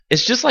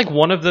it's just like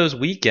one of those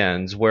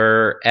weekends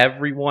where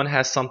everyone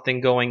has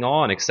something going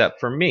on except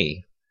for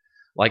me.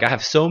 Like, I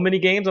have so many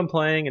games I'm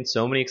playing and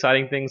so many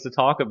exciting things to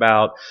talk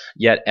about,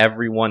 yet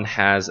everyone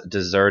has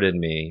deserted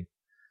me.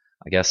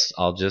 I guess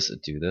I'll just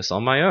do this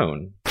on my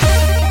own.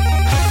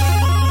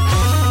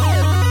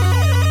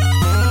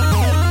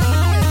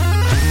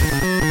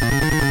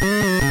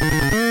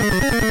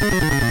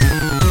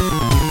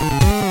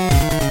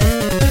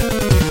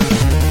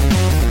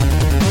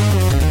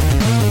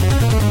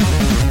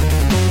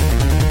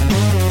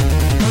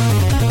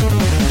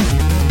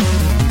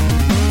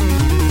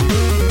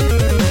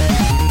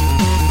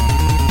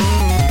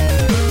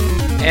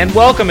 And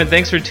welcome, and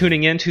thanks for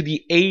tuning in to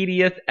the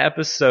 80th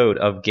episode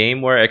of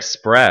GameWare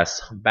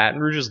Express, Baton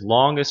Rouge's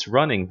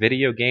longest-running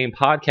video game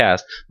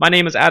podcast. My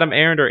name is Adam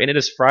Arender, and it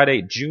is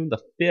Friday, June the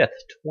 5th,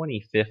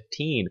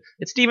 2015.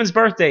 It's Steven's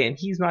birthday, and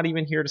he's not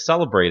even here to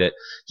celebrate it.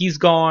 He's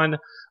gone,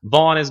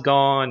 Vaughn is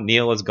gone,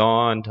 Neil is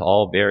gone to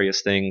all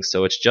various things,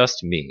 so it's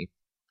just me.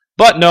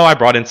 But no, I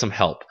brought in some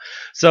help.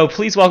 So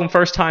please welcome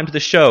first time to the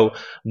show,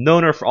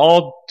 known her for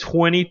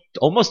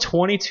almost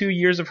 22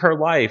 years of her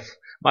life,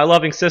 my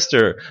loving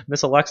sister,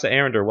 Miss Alexa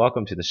Arender.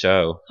 Welcome to the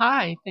show.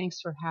 Hi,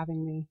 thanks for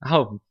having me.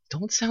 Oh,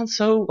 don't sound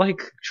so,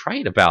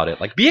 trite about it.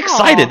 Be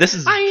excited. This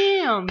is I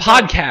am.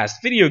 podcast,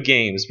 video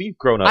games. We've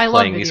grown up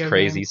playing these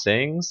crazy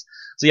things.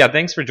 So yeah,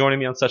 thanks for joining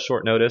me on such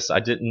short notice. I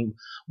didn't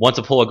want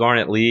to pull a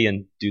Garnet Lee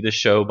and do this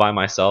show by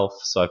myself,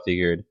 so I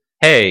figured,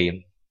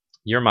 hey,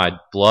 you're my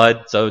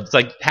blood, so it's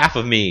like half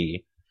of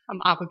me. I'm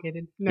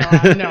obligated. No,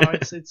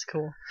 it's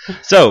cool.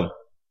 So,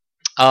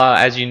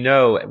 as you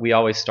know, we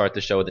always start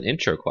the show with an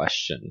intro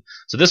question.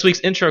 So this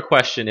week's intro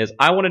question is,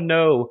 I want to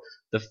know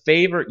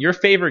your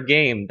favorite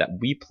game that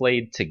we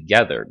played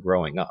together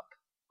growing up.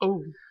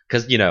 Oh.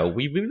 Because,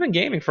 we've been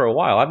gaming for a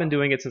while. I've been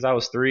doing it since I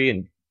was 3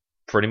 and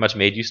pretty much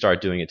made you start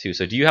doing it too.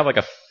 So do you have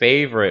a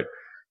favorite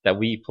that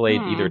we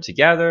played either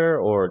together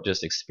or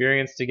just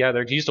experienced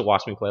together? 'Cause you used to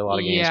watch me play a lot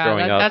of games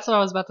growing up. That's what I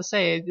was about to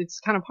say. It's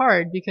kind of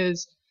hard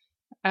because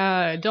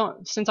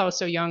since I was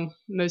so young,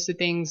 most of the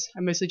things I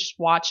mostly just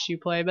watched you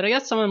play. But I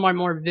guess some of my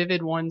more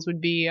vivid ones would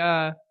be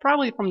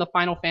probably from the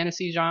Final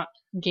Fantasy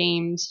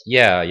games.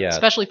 Yeah.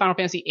 Especially Final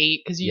Fantasy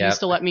VIII, because you used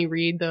to let me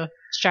read the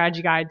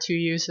strategy guide to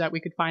you so that we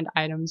could find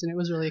items, and it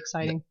was really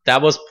exciting.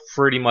 That was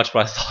pretty much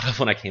what I thought of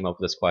when I came up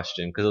with this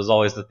question, because it was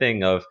always the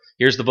thing of,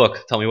 here's the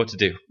book, tell me what to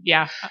do.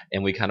 Yeah.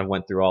 And we kind of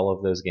went through all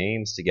of those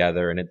games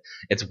together, and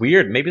it's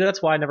weird. Maybe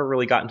that's why I never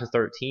really got into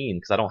 13,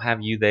 because I don't have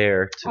you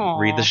there to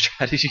read the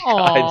strategy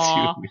guide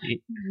to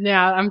me.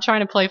 Yeah, I'm trying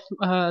to play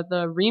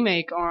the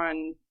remake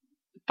on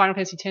Final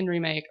Fantasy X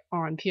remake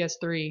on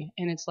PS3,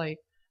 and it's like,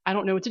 I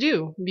don't know what to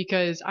do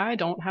because I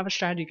don't have a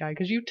strategy guide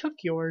because you took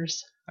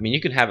yours. I mean, you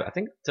can have it. I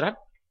think,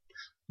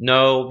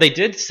 No, they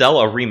did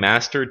sell a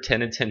remastered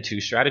 10 and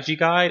 10-2 strategy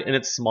guide, and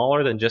it's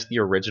smaller than just the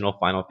original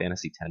Final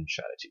Fantasy X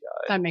strategy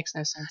guide. That makes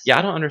no sense. Yeah,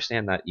 I don't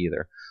understand that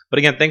either. But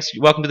again,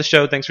 welcome to the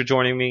show. Thanks for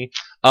joining me.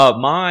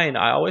 Mine,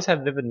 I always have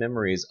vivid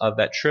memories of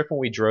that trip when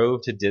we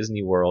drove to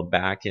Disney World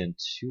back in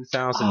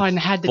 2004. Oh, and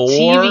had the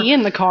TV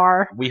in the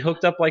car. We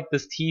hooked up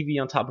this TV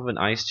on top of an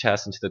ice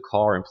chest into the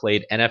car and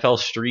played NFL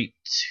Street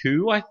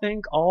 2, I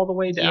think, all the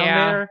way down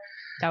there.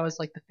 That was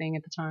the thing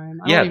at the time.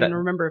 I don't even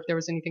remember if there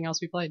was anything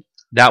else we played.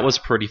 That was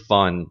pretty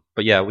fun.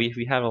 But yeah,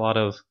 we had a lot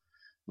of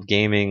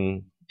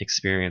gaming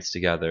experience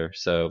together.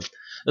 So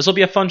this will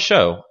be a fun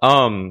show.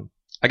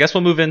 I guess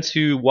we'll move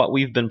into what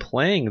we've been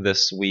playing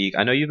this week.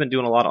 I know you've been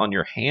doing a lot on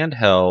your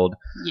handheld.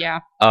 Yeah.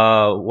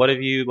 What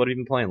have you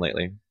been playing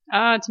lately?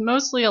 It's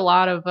mostly a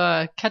lot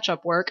of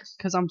catch-up work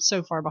because I'm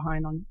so far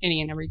behind on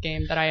any and every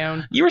game that I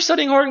own. You were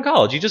studying hard in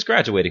college. You just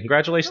graduated.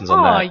 Congratulations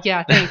on that. Oh,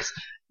 yeah, thanks.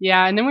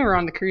 Yeah, and then we were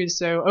on the cruise.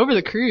 So over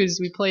the cruise,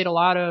 we played a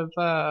lot of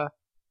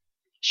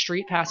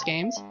Street Pass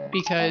games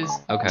because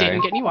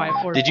didn't get any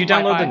Wi-Fi. Did you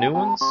download the new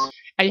ones?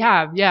 I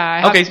have,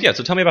 yeah.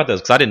 So tell me about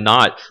those, because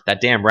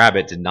that damn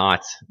rabbit did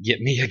not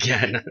get me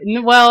again.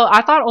 Well,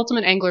 I thought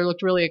Ultimate Angler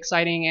looked really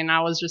exciting, and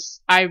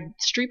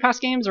Street Pass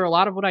games are a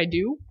lot of what I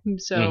do,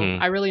 so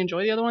I really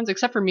enjoy the other ones,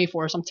 except for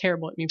MeForce. I'm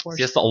terrible at MeForce.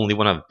 See, that's the only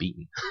one I've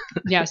beaten.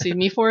 Yeah, see,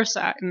 MeForce,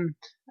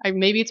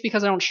 maybe it's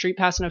because I don't Street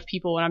Pass enough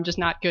people, and I'm just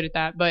not good at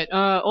that, but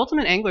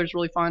Ultimate Angler is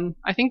really fun.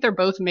 I think they're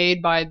both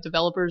made by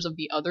developers of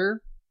the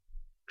other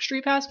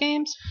Street Pass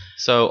games.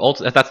 So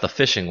that's the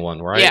fishing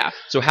one, right? Yeah.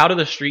 So how do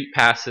the Street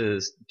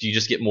Passes, do you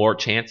just get more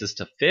chances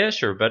to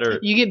fish or better?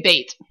 You get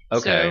bait.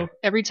 Okay. So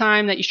every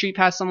time that you Street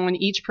Pass someone,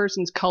 each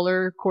person's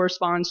color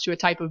corresponds to a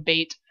type of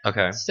bait.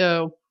 Okay.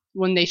 So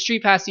when they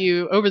Street Pass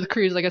you over the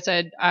cruise, like I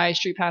said, I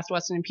Street Passed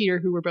Weston and Peter,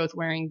 who were both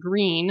wearing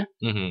green.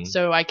 Mm-hmm.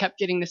 So I kept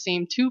getting the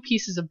same 2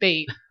 pieces of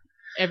bait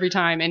every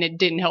time, and it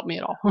didn't help me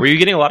at all. Were you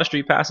getting a lot of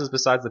Street Passes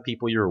besides the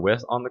people you were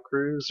with on the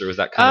cruise, or was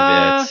that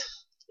kind of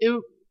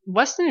it?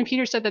 Weston and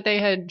Peter said that they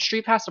had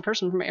Street Passed a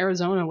person from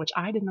Arizona, which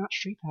I did not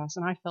Street Pass,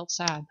 and I felt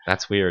sad.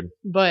 That's weird.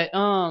 But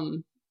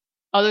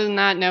other than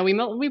that, no,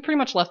 we pretty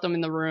much left them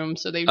in the room,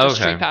 so they just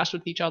Street Passed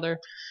with each other.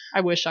 I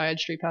wish I had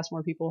Street Passed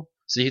more people.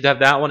 So you'd have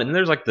that one, and then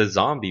there's the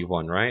zombie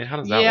one, right? How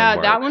does that one work?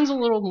 Yeah, that one's a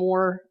little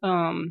more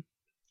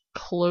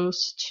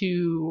close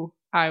to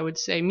I would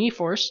say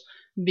Miiforce,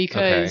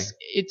 because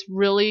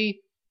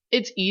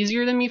it's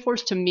easier than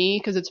Miiforce to me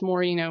because it's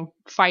more,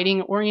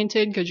 fighting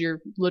oriented because you're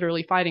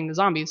literally fighting the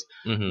zombies.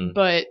 Mm-hmm.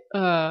 But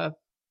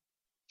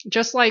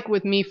just like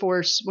with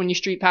Miiforce, when you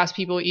street pass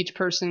people, each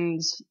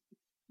person's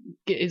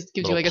gives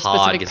you like a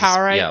specific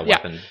power, right? Yeah,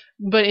 weapon.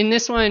 But in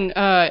this one,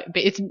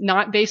 it's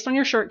not based on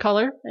your shirt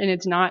color, and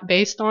it's not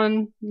based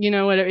on,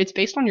 it's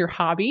based on your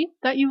hobby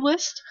that you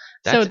list.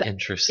 That's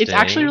interesting. It's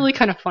actually really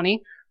kind of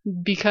funny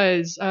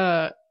because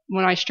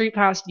when I street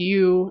passed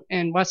you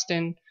and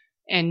Weston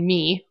and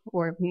me,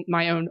 or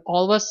my own,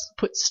 all of us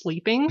put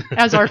sleeping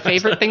as our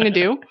favorite thing to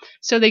do.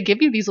 So they give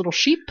you these little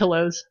sheep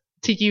pillows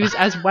to use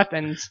as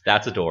weapons.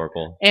 That's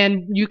adorable.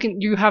 And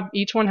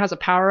each one has a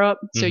power up,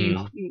 so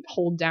you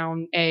hold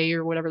down A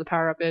or whatever the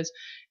power up is.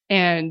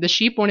 And the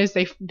sheep one is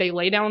they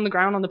lay down on the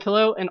ground on the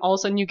pillow, and all of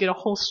a sudden you get a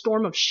whole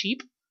storm of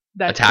sheep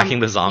that attacking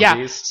the zombies.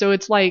 Yeah, so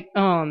it's like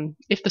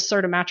if the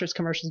Serta mattress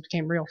commercials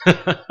became real.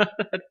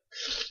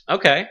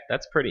 Okay,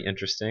 that's pretty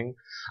interesting.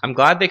 I'm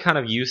glad they kind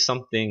of used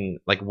something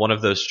like one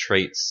of those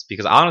traits,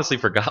 because I honestly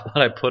forgot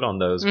what I put on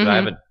those, but I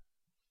haven't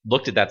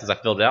looked at that since I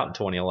filled it out in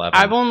 2011.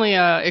 I've only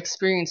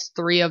experienced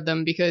 3 of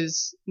them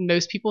because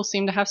most people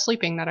seem to have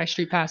sleeping that I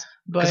street pass.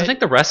 Because I think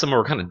the rest of them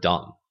were kind of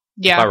dumb.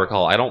 Yeah. If I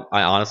recall.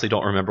 I honestly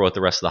don't remember what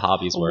the rest of the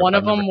hobbies were. One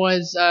of them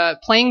was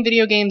playing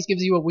video games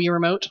gives you a Wii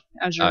remote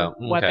as your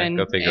weapon.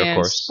 Go figure, and of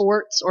course.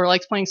 Sports, or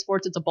like playing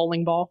sports, it's a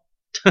bowling ball.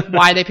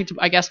 Why they picked,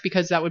 I guess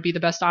because that would be the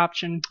best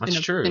option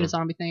in a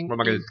zombie thing. What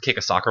am I going to kick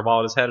a soccer ball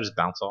at his head or just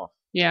bounce off?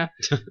 Yeah.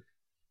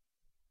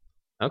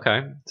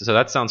 Okay, so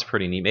that sounds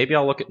pretty neat. Maybe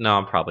I'll look at. No,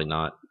 I'm probably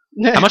not.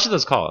 How much did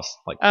those cost?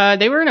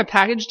 They were in a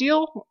package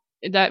deal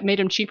that made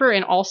them cheaper,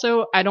 and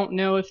also I don't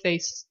know if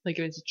it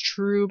was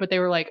true, but they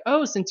were like,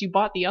 oh, since you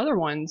bought the other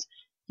ones,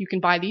 you can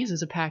buy these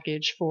as a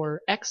package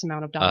for X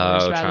amount of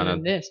dollars rather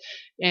than this.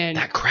 And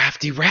that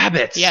crafty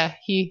rabbit. Yeah,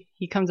 he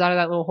comes out of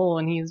that little hole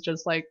and he's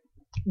just like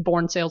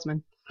born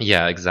salesman.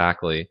 Yeah,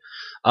 exactly.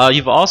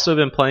 You've also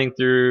been playing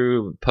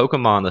through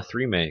Pokemon, the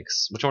 3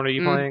 makes. Which one are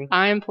you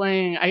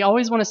playing? I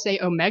always want to say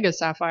Omega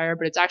Sapphire,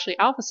 but it's actually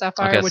Alpha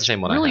Sapphire, which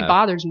really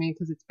bothers me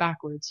because it's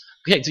backwards.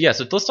 Okay,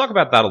 so let's talk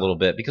about that a little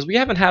bit, because we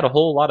haven't had a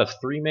whole lot of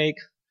 3 make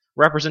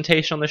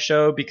representation on the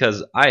show,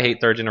 because I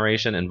hate 3rd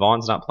generation and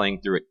Vaughn's not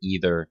playing through it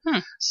either.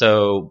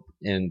 So,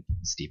 and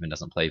Steven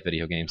doesn't play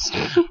video games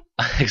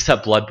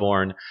except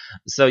Bloodborne.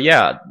 So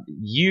yeah,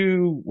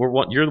 you're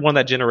the one of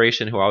that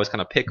generation who I always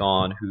kind of pick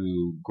on,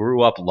 who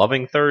grew up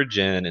loving 3rd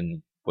gen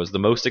and was the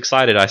most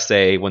excited, I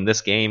say, when this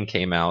game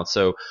came out.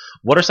 So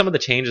what are some of the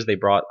changes they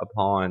brought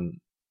upon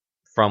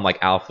from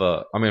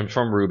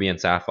from Ruby and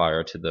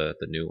Sapphire to the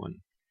new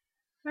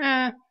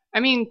one?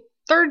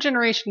 3rd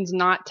generation's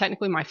not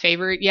technically my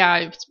favorite.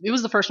 Yeah, it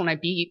was the first one I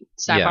beat,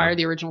 Sapphire,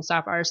 the original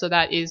Sapphire, so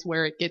that is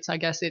where it gets, I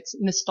guess, it's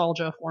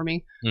nostalgia for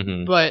me.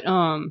 But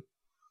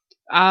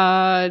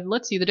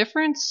let's see, the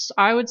difference,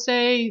 I would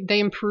say they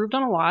improved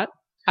on a lot.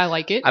 I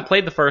like it. I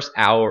played the first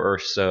hour or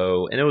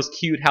so, and it was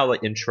cute how the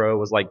intro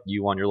was like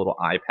you on your little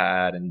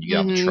iPad and you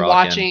got the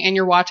truck. And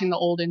you're watching the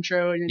old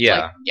intro. And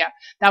it's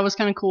that was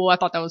kind of cool. I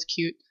thought that was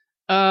cute.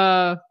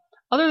 Other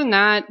than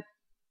that,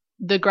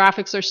 the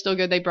graphics are still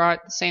good. They brought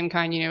the same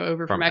kind,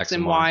 over from X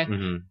and Y.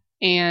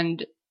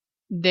 And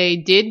they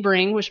did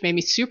bring, which made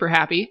me super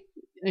happy,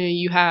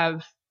 you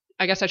have,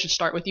 I guess I should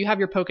start with, you have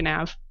your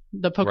Pokenav.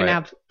 The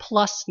Pokenav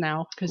Plus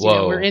now, because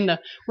we're in the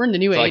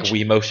new age. Like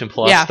Wii Motion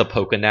Plus, the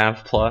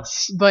Pokenav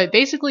Plus. But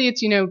basically,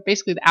 it's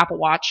basically the Apple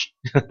Watch,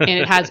 and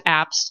it has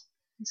apps.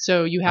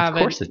 So you have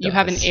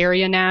an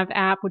Area Nav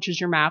app, which is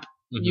your map.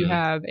 You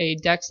have a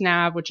Dex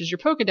Nav, which is your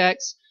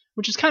Pokedex,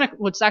 which is kind of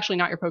what's actually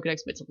not your Pokedex,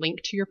 but it's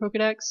linked to your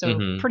Pokedex. So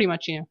pretty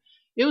much,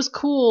 it was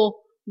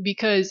cool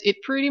because it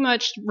pretty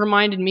much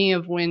reminded me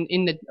of when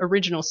in the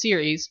original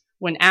series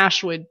when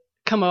Ash would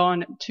come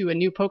on to a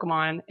new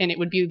Pokemon and it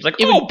would be like,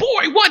 oh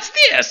boy, what's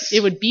this?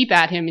 It would beep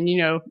at him and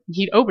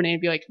he'd open it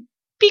and be like,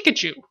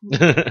 Pikachu,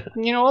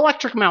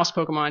 electric mouse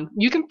Pokemon.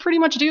 You can pretty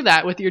much do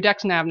that with your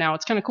Dex Nav now.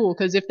 It's kind of cool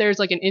because if there's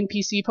like an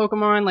NPC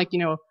Pokemon, like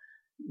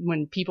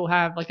when people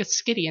have like a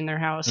Skitty in their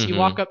house, you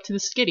walk up to the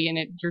Skitty and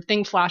your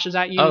thing flashes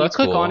at you and you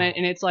click on it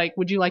and it's like,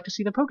 would you like to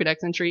see the Pokedex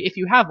entry if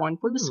you have one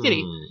for the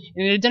Skitty?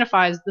 And it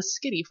identifies the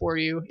Skitty for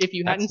you if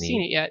you hadn't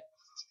seen it yet.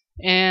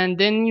 And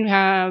then you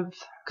have...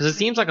 Because it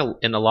seems like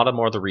in a lot of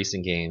more of the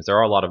recent games, there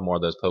are a lot of more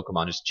of those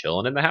Pokemon just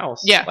chilling in the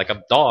house. Yeah. Like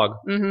a dog.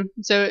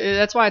 So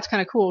that's why it's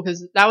kind of cool,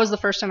 because that was the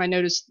first time I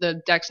noticed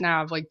the Dex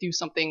Nav do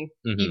something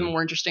even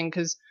more interesting,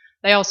 because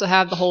they also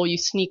have the whole you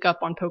sneak up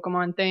on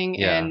Pokemon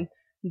thing, and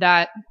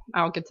that,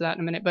 I'll get to that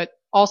in a minute, but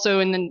also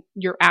in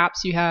your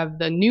apps, you have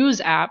the News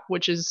app,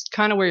 which is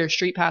kind of where your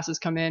Street Passes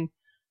come in.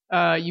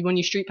 When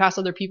you Street Pass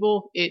other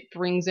people, it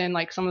brings in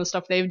like some of the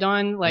stuff they've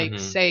done. Like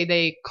say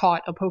they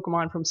caught a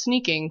Pokemon from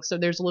sneaking, so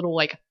there's a little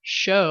like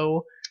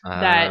show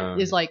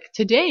that is like,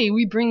 today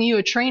we bring you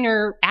a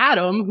trainer,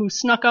 Adam, who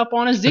snuck up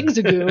on a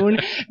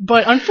Zigzagoon,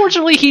 but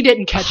unfortunately he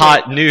didn't catch it.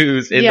 Hot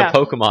news in the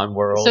Pokemon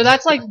world. So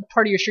that's like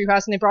part of your Street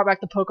Pass, and they brought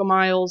back the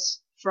Pokemiles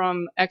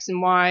from X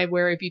and Y,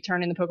 where if you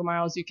turn in the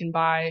Pokémiles, you can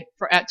buy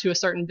to a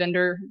certain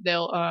vendor,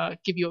 they'll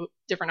give you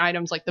different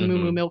items like the Moo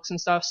Moo Milks and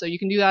stuff. So you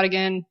can do that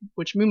again,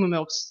 which Moo Moo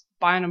Milks,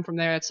 buying them from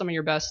there, that's some of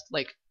your best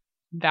like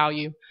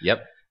value.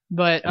 Yep.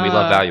 But we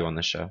love value on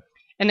this show.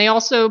 And they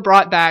also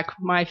brought back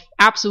my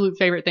absolute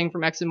favorite thing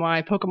from X and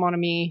Y,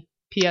 Pokémon-Ami,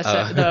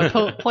 PSS,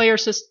 the player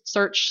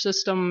search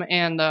system,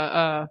 and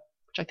the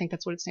which I think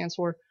that's what it stands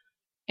for,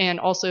 and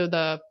also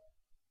the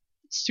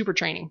super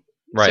training.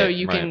 Right. So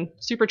you can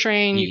super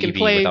train, you can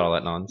play without all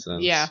that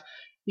nonsense. Yeah,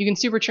 you can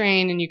super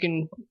train and you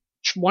can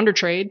wonder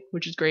trade,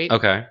 which is great.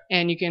 Okay.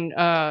 And you can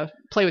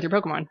play with your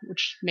Pokemon,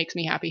 which makes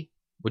me happy.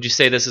 Would you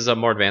say this is a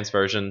more advanced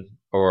version,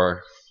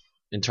 or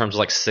in terms of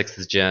like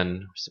 6th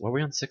gen? What are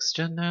we on 6th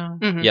gen now?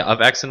 Mm-hmm. Yeah, of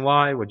X and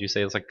Y. Would you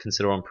say it's like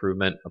considerable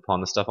improvement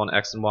upon the stuff on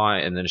X and Y,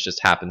 and then it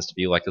just happens to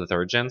be like the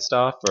 3rd gen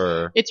stuff,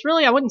 or? It's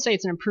really, I wouldn't say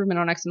it's an improvement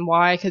on X and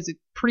Y because it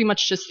pretty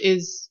much just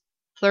is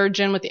 3rd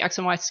gen with the X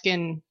and Y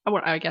skin.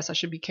 I guess I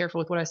should be careful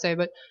with what I say,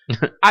 but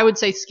I would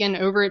say skin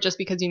over it just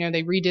because,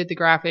 they redid the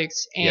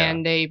graphics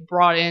and they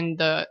brought in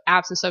the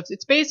apps and stuff.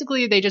 It's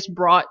basically they just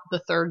brought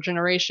the 3rd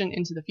generation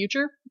into the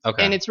future.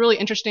 Okay. And it's really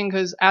interesting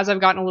because as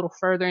I've gotten a little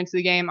further into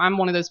the game, I'm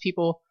one of those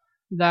people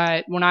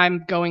that when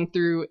I'm going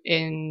through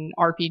an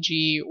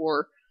RPG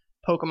or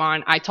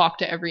Pokemon, I talk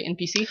to every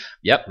NPC.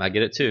 Yep, I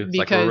get it too. It's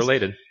like we're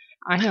related.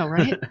 I know,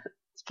 right?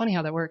 It's funny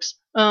how that works.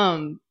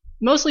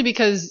 Mostly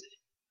because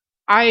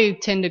I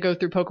tend to go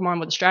through Pokemon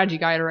with a strategy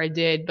guide, or I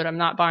did, but I'm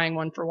not buying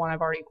one for one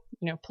I've already,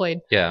 played.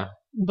 Yeah.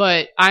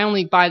 But I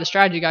only buy the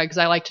strategy guide because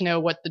I like to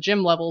know what the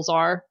gym levels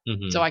are,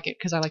 Mm-hmm.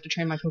 because I like to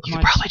train my Pokemon. You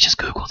could probably just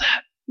Google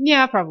that.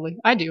 Yeah, probably.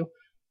 I do.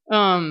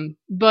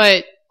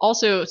 But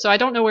also, so I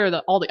don't know where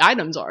all the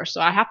items are, so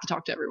I have to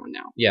talk to everyone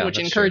now. Yeah, which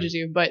that's encourages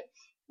you. But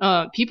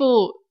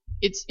people,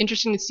 it's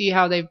interesting to see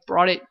how they've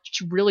brought it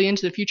really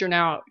into the future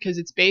now, because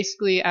it's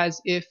basically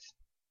as if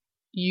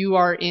you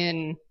are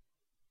in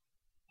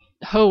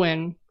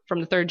Hoenn from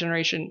the 3rd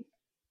generation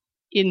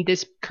in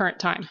this current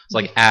time. It's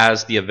like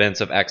as the events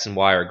of X and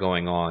Y are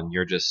going on,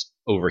 you're just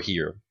over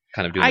here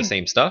kind of doing the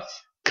same stuff?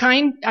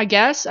 I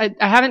guess. I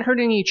haven't heard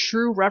any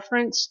true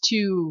reference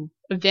to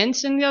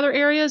events in the other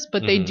areas,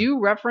 but they do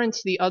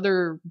reference the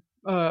other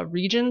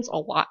regions a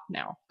lot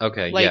now.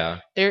 Okay, like,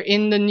 yeah. They're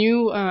in the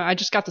new, I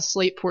just got the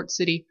Slateport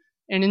City,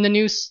 and in the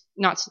new,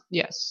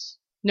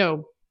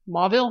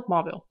 Mauville?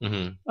 Mauville.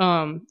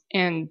 Mm-hmm.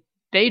 And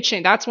they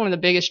changed. That's one of the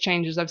biggest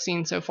changes I've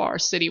seen so far,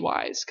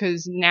 city-wise,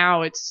 because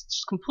now it's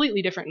just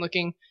completely different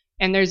looking.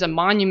 And there's a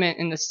monument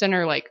in the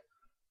center, like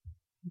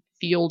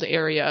field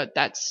area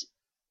that's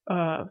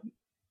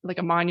like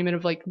a monument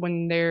of like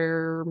when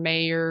their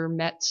mayor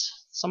met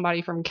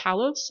somebody from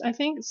Kalos, I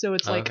think. So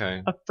it's like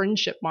a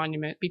friendship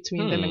monument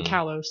between them and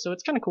Kalos. So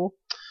it's kind of cool.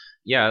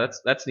 Yeah,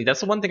 that's neat.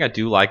 That's the one thing I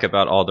do like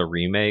about all the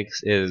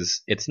remakes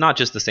is it's not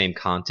just the same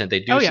content.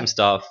 They do some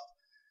stuff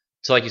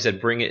to, like you said,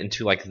 bring it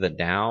into like the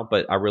now,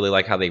 but I really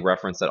like how they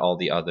reference that all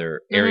the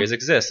other areas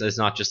exist. It's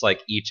not just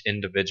like each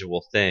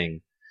individual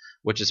thing,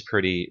 which is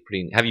pretty.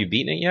 Have you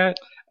beaten it yet?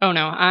 Oh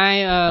no,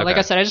 like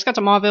I said, I just got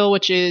to Mauville,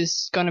 which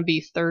is gonna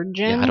be 3rd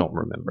gym. Yeah, I don't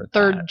remember.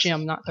 Third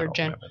gym, not 3rd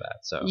gym. I don't remember that.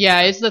 So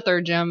yeah, it's the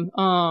 3rd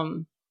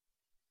gym.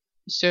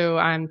 So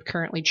I'm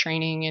currently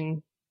training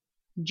and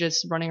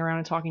just running around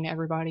and talking to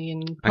everybody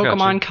in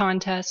Pokemon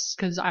contests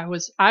because I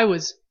was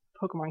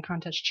Pokemon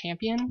contest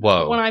champion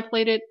when I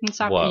played it in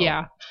South.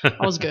 Yeah,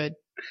 I was good.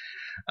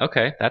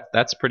 Okay,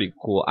 that's pretty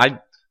cool.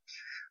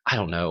 I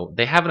don't know.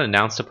 They haven't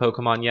announced a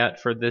Pokemon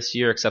yet for this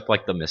year, except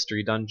like the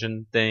Mystery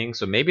Dungeon thing.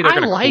 So maybe they're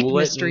gonna cool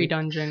it. Mystery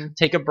Dungeon.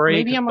 Take a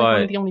break. Maybe I'm like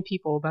one of the only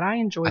people, but I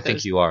enjoy. I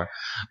think you are,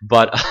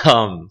 but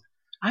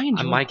I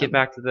might get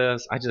back to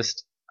this. I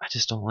just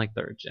don't like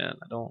 3rd gen.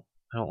 I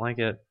don't like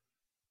it.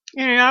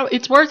 Yeah,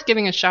 it's worth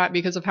giving a shot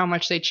because of how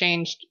much they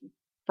changed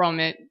from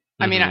it.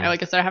 I mean,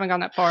 like I said, I haven't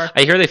gone that far.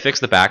 I hear they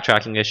fixed the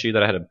backtracking issue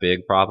that I had a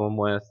big problem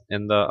with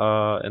in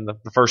the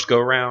first go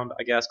round.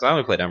 I guess because I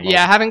only played Emerald.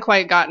 Yeah, I haven't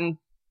quite gotten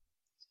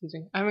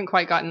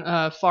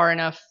far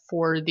enough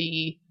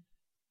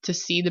to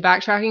see the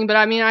backtracking, but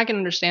I mean, I can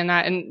understand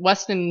that. And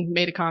Weston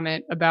made a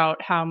comment about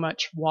how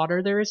much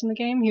water there is in the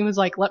game. He was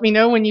like, "Let me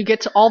know when you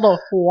get to all the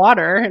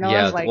water." And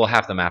I was like, well,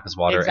 half the map is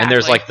water, exactly. And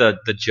there's like the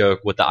joke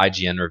with the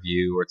IGN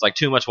review where it's like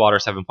too much water,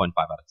 7.5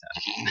 out of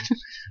 10.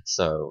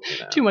 So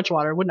too much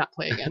water, would not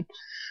play again.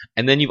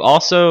 And then you've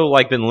also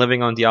like been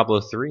living on Diablo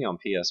 3 on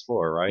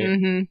PS4, right?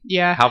 Mm-hmm.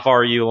 Yeah. How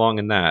far are you along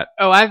in that?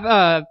 Oh,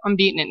 I'm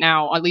beating it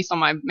now, at least on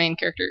my main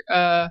character.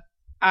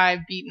 I've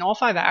beaten all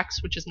 5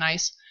 acts, which is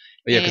nice.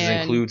 Yeah, because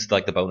it includes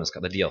like the bonus,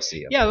 the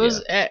DLC. Yeah,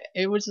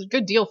 it was a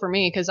good deal for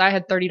me because I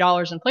had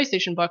 $30 in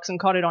PlayStation bucks and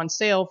caught it on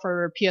sale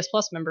for PS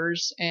Plus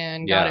members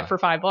and got it for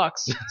 $5.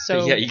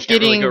 So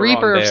getting really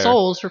Reaper of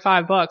Souls for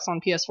 $5 on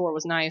PS4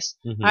 was nice.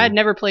 Mm-hmm. I had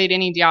never played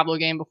any Diablo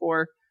game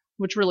before,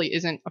 which really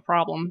isn't a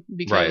problem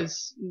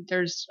because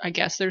there's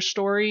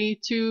story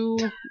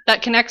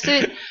that connects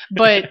it,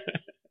 but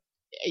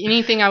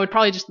anything I would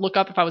probably just look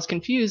up if I was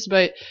confused.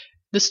 But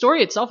the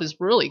story itself is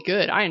really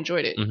good. I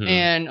enjoyed it,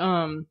 and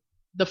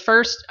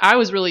I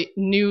was really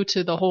new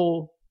to the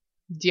whole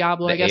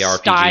Diablo, The I guess, ARPG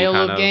style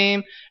kind of of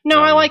game. No,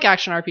 I genre? like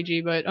action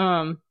RPG, but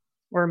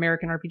or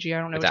American RPG. I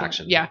don't know. It's which one.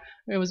 action. Yeah,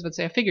 I was about to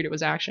say I figured it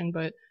was action,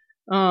 but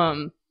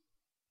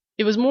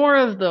it was more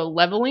of the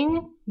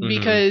leveling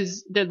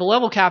because the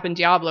level cap in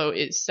Diablo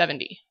is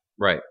 70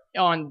 Right.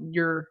 on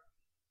your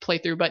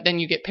playthrough, but then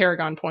you get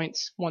Paragon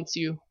points once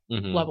you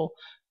Mhm. level.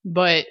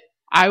 But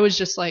I was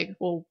just like,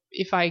 well,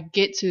 if I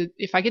get to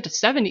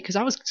 70, because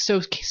I was so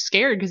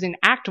scared, because in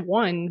Act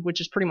 1,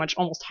 which is pretty much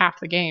almost half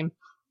the game,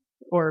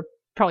 or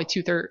probably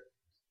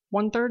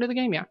 1/3 of the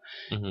game,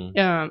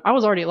 yeah, I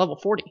was already at level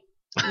 40.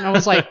 And I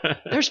was like,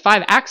 there's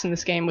 5 acts in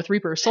this game with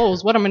Reaper of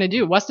Souls. What am I going to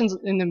do?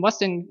 Then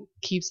Weston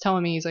keeps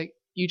telling me, he's like,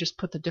 you just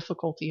put the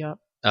difficulty up.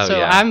 Oh, so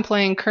yeah. I'm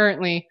playing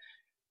currently,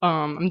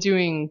 I'm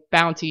doing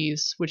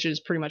bounties, which is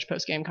pretty much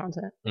post-game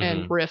content,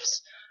 and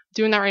rifts.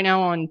 Doing that right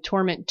now on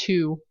Torment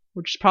 2,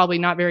 which is probably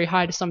not very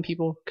high to some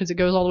people because it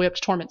goes all the way up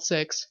to Torment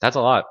 6. That's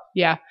a lot.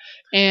 Yeah.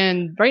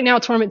 And right now,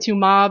 Torment 2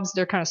 mobs,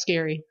 they're kind of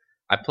scary.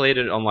 I played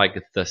it on like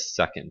the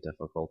second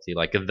difficulty,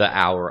 like the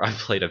hour I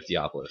played of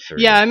Diablo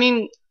 3. Yeah, I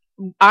mean,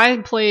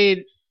 I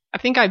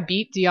think I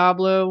beat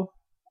Diablo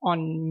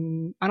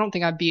on, I don't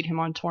think I beat him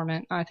on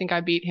Torment. I think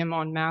I beat him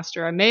on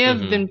Master. I may have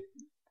been,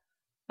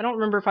 I don't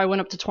remember if I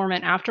went up to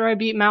Torment after I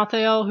beat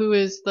Malthael, who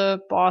is the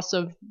boss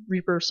of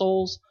Reaper of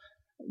Souls,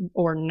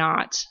 or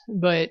not.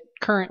 But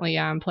currently,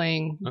 yeah, I'm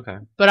playing. Okay.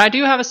 But I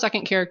do have a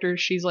second character.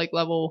 She's like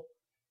level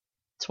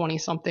 20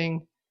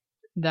 something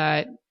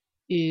that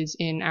is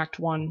in Act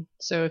 1.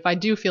 So if I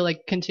do feel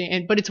like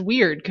continue, but it's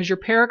weird because your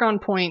Paragon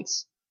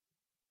points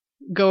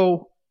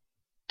go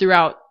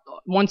throughout.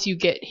 Once you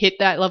hit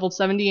that level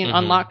 70 and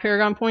unlock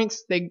Paragon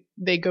points,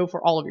 they go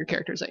for all of your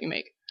characters that you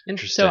make.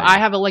 Interesting. So I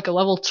have a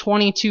level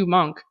 22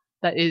 monk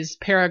that is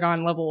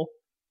Paragon level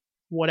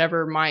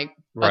whatever my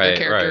other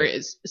character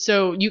is.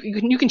 So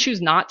you can choose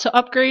not to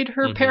upgrade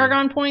her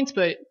Paragon points,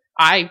 but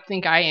I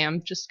think I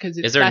am, just because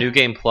it's. Is there a new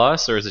game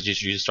plus, or is it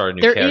just you just start a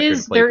new character?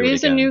 There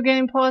is a new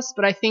game plus,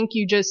 but I think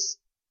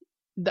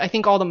I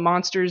think all the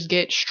monsters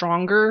get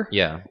stronger.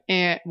 Yeah.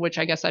 Which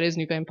I guess that is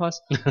new game plus.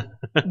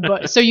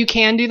 But so you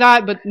can do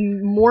that, but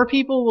more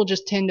people will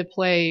just tend to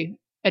play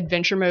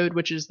adventure mode,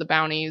 which is the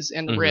bounties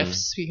and the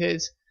rifts,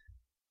 because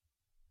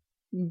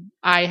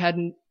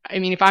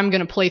if I'm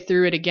going to play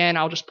through it again,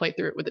 I'll just play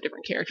through it with a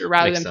different character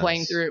rather than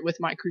playing through it with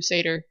my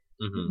Crusader.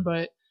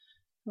 But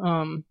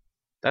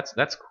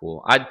that's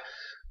cool.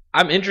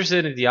 I'm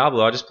interested in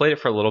Diablo. I just played it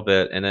for a little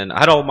bit, and then I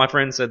had all my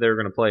friends said they were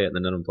going to play it, and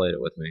then none of them played it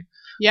with me.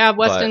 Yeah,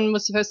 Weston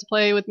was supposed to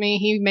play with me.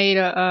 He made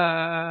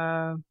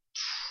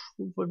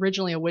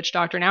originally a witch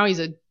doctor. Now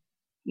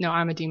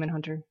I'm a demon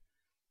hunter.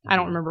 I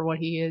don't remember what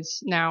he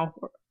is now,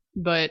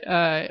 but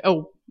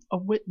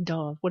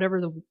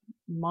whatever the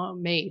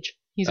mage.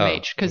 He's a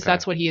mage, because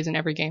that's what he is in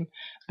every game.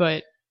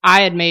 But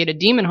I had made a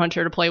demon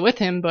hunter to play with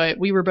him, but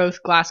we were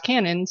both glass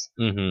cannons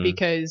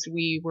because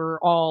we were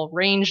all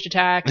ranged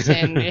attacks,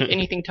 and if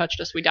anything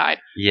touched us, we died.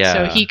 Yeah.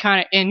 So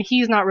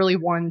he's not really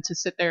one to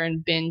sit there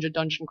and binge a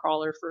dungeon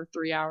crawler for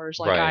 3 hours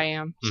like I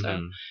am.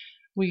 So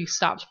we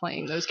stopped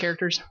playing those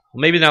characters.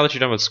 Well, maybe now that you're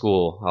done with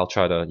school, I'll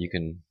try to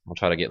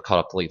get caught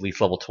up to at least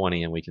level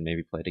 20, and we can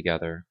maybe play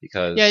together,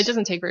 because it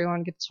doesn't take very long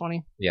to get to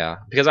 20. Yeah,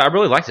 because I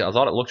really liked it. I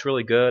thought it looked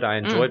really good. I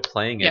enjoyed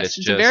playing it. Yes,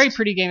 it's a very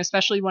pretty game,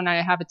 especially when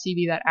I have a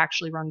TV that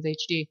actually runs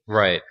HD.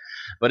 Right.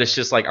 But it's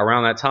just like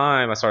around that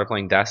time I started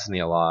playing Destiny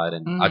a lot,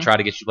 and I tried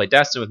to get you to play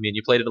Destiny with me, and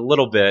you played it a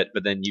little bit,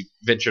 but then you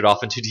ventured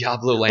off into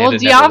Diablo land. Well, and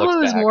Diablo never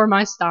is looked back. more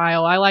my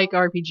style. I like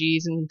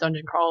RPGs and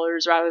dungeon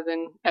crawlers rather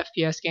than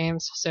FPS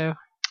games, so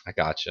I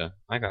gotcha.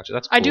 That's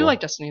cool. I do like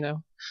Destiny,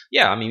 though.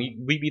 Yeah, I mean,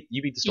 you beat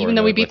the story Even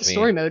though mode we beat with the me.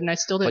 story mode, and I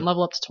still didn't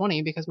level up to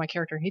 20 because my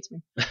character hates me.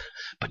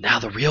 But now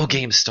the real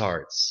game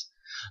starts.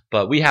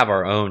 But we have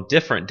our own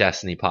different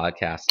Destiny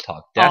podcast to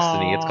talk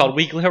Destiny. Aww. It's called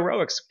Weekly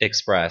Heroics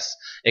Express,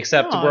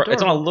 except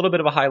it's on a little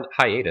bit of a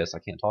hiatus. I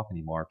can't talk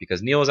anymore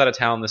because Neil is out of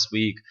town this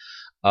week.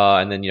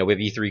 And then, we have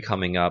E3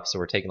 coming up, so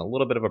we're taking a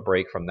little bit of a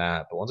break from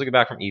that. But once we get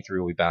back from E3,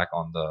 we'll be back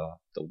on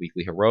the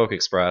Weekly Heroic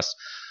Express.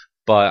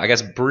 But I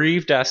guess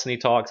brief Destiny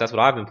talks, that's what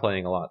I've been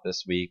playing a lot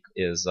this week,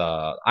 is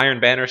Iron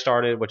Banner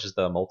started, which is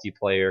the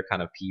multiplayer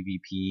kind of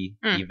PvP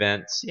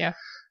event. Yeah.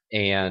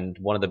 And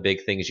one of the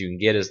big things you can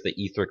get is the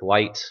Etheric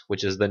Light,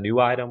 which is the new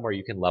item where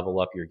you can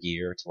level up your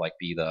gear to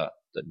be the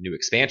new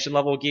expansion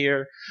level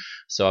gear.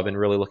 So I've been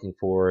really looking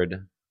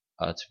forward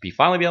to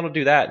finally be able to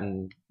do that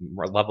and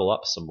level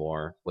up some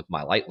more with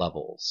my light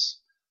levels.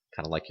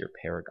 Kind of like your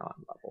Paragon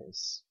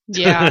levels.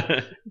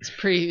 Yeah, it's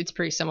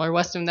pretty similar.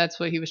 Weston, that's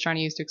what he was trying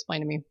to use to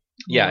explain to me.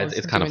 Yeah,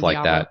 it's kind of like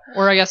Diablo. that.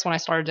 Or I guess when I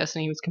started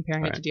Destiny, he was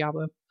comparing it to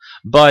Diablo.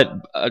 But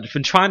I've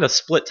been trying to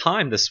split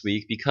time this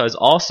week because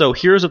also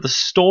Heroes of the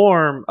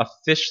Storm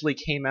officially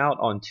came out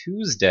on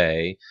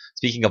Tuesday.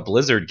 Speaking of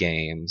Blizzard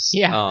games.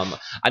 Yeah.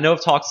 I know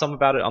I've talked some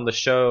about it on the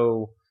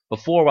show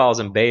before while I was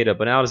in beta,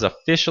 but now it is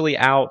officially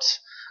out.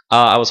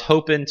 I was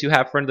hoping to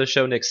have friend of the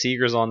show Nick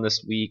Seegers on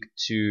this week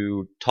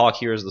to talk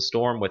Heroes of the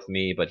Storm with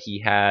me, but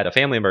he had a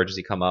family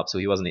emergency come up, so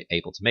he wasn't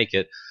able to make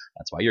it.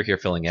 That's why you're here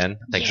filling in.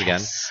 Thanks again.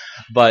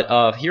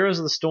 But Heroes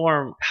of the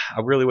Storm,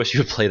 I really wish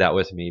you would play that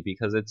with me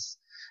because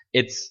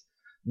It's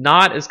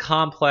not as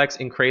complex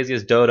and crazy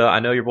as Dota. I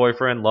know your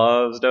boyfriend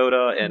loves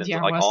Dota, and it's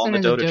Yeah, like all Weston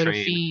on the is a Dota Dota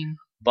train. fiend.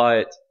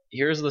 But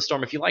Heroes of the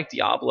Storm, if you like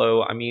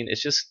Diablo, I mean,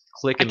 it's just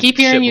click I and keep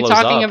hearing shit you blows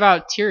talking up.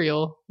 about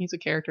Tyrael. He's a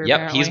character. Yep,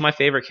 apparently. he's my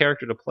favorite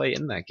character to play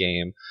in that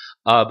game.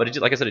 But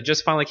like I said, it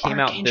just finally came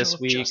out Archangel this of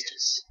week.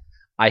 Justice.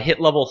 I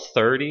hit level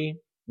 30,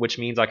 which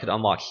means I could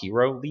unlock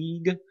Hero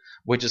League,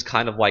 which is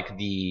kind of like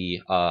the,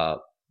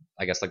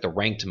 I guess like the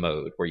ranked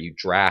mode where you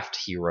draft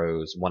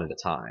heroes one at a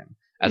time,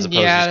 as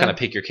opposed to just kind of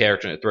pick your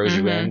character and it throws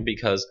you in.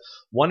 Because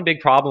one big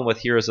problem with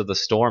Heroes of the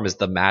Storm is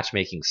the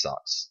matchmaking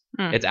sucks.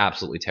 It's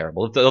absolutely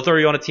terrible. They'll throw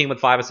you on a team with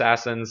 5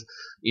 assassins,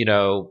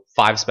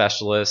 5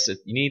 specialists.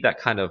 You need that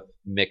kind of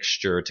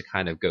mixture to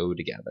kind of go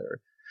together.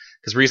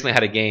 Because recently I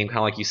had a game, kind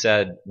of like you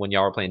said, when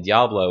y'all were playing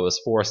Diablo, it was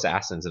 4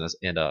 assassins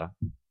and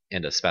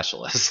a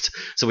specialist.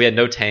 So we had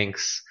no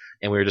tanks,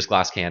 and we were just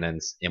glass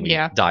cannons, and we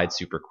died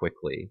super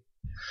quickly.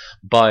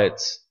 But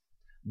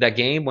that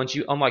game, once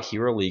you unlock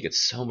Hero League,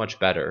 it's so much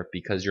better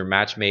because you're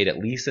match made at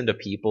least into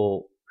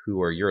people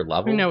who are your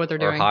level who know what they're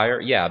or doing.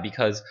 higher. Yeah,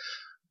 because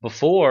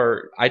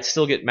before I'd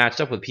still get matched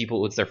up with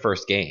people it's their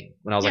first game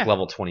when I was like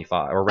level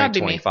 25 or rank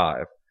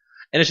 25.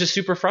 And it's just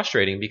super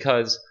frustrating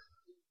because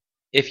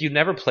if you've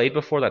never played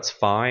before, that's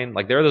fine.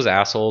 Like, there are those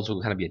assholes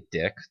who kind of be a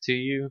dick to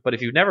you. But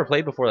if you've never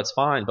played before, that's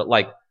fine. But,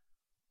 like,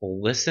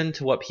 listen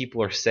to what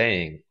people are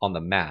saying on the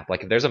map.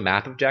 Like, if there's a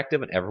map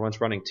objective and everyone's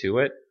running to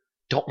it,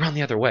 don't run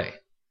the other way.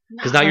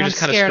 Because now you're just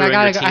kind of screwing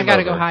your team I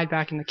gotta over. go hide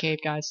back in the cave,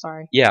 guys.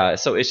 Sorry. Yeah,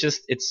 so it's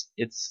just it's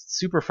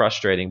super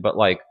frustrating. But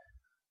like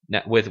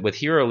with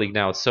Hero League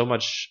now, it's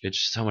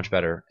just so much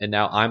better. And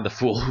now I'm the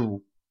fool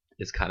who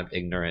is kind of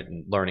ignorant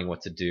and learning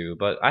what to do.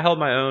 But I held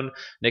my own.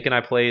 Nick and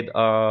I played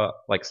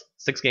like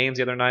 6 games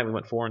the other night. We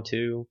went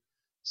 4-2,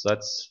 so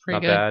that's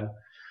pretty not bad.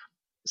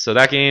 So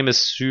that game is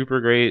super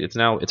great.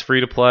 It's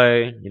free to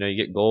play. You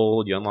get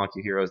gold, you unlock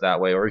your heroes that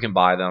way, or you can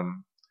buy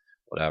them,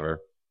 whatever.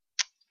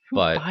 Who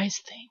buys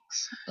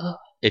things? Ugh.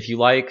 If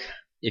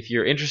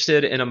you're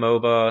interested in a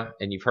MOBA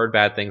and you've heard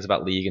bad things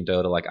about League and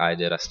Dota like I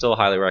did, I still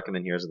highly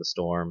recommend Heroes of the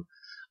Storm.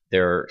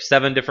 There are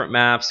 7 different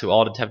maps who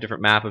all have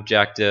different map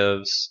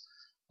objectives.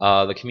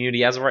 The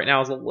community as of right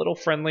now is a little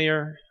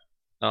friendlier,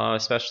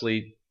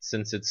 especially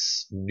since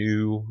it's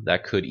new.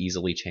 That could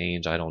easily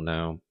change. I don't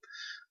know.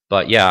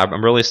 But yeah,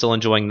 I'm really still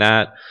enjoying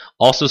that.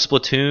 Also,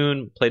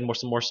 Splatoon. Played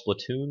some more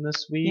Splatoon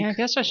this week. Yeah, I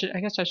guess I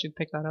should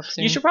pick that up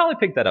soon. You should probably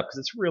pick that up because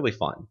it's really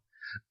fun.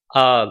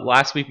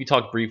 Last week we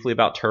talked briefly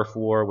about Turf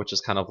War, which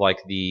is kind of like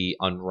the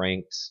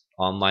unranked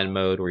online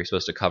mode where you're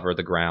supposed to cover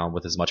the ground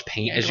with as much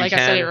paint as you can. Like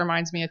I said, it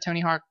reminds me of Tony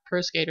Hawk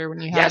Pro Skater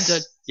when you had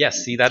the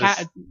see that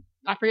is.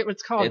 I forget what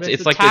it's called.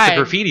 It's like it's a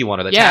graffiti one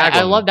or the tag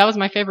one. I love that. Was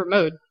my favorite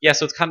mode. Yeah,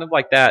 so it's kind of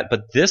like that.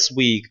 But this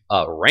week,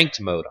 ranked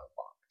mode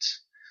unlocked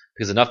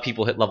because enough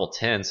people hit level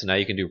 10, so now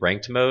you can do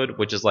ranked mode,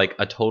 which is like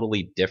a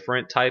totally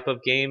different type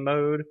of game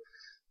mode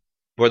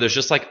where there's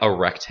just like a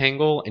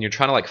rectangle and you're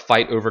trying to like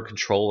fight over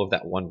control of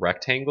that one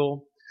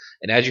rectangle.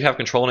 And as you have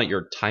control in it,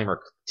 your timer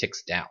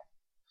ticks down.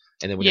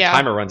 And then when your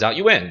timer runs out,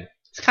 you win.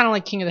 It's kind of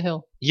like King of the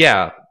Hill.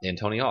 Yeah, and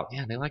Tony Hawk.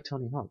 Yeah, they like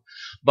Tony Hawk.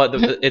 But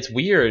it's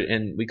weird,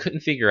 and we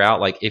couldn't figure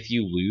out, like, if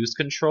you lose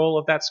control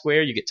of that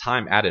square, you get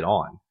time added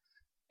on.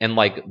 And,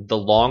 like, the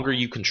longer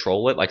you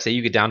control it, like, say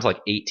you get down to,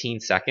 like, 18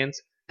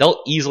 seconds,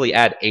 they'll easily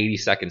add 80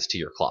 seconds to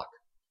your clock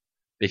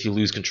if you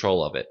lose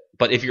control of it.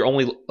 But if you've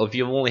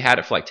only had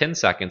it for, like, 10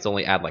 seconds,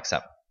 only add, like,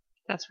 7.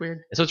 That's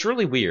weird. So it's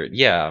really weird,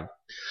 yeah.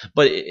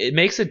 But it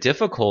makes it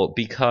difficult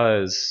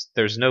because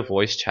there's no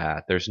voice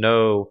chat. There's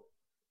no...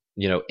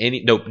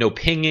 no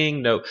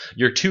pinging,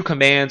 your 2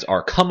 commands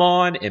are come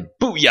on and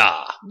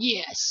booyah.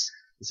 Yes.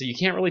 So you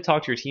can't really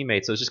talk to your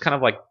teammates. So it's just kind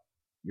of like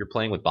you're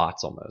playing with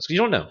bots almost. You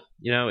don't know.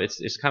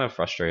 It's kind of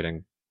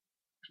frustrating.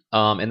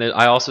 And then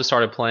I also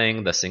started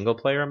playing the single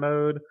player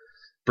mode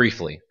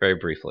very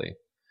briefly.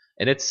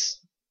 And it's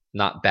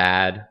not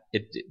bad.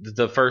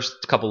 The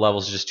first couple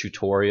levels is just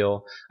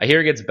tutorial. I hear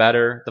it gets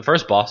better. The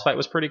first boss fight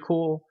was pretty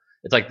cool.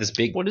 It's like this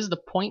big... What is the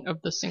point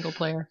of the single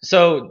player?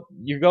 So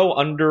you go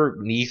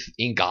underneath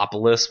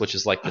Ingopolis, which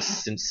is like the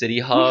city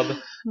hub,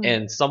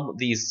 and some of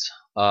these,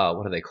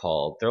 what are they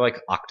called? They're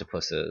like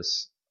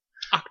octopuses.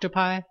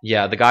 Octopi?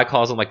 Yeah, the guy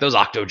calls them like those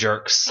octo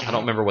jerks. I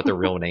don't remember what their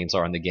real names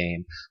are in the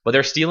game. But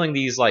they're stealing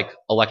these like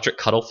electric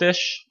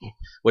cuttlefish,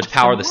 which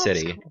power the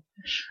city.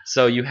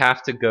 So you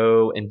have to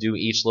go and do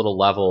each little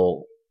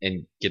level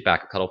and get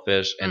back a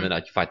cuttlefish, and then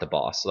you fight the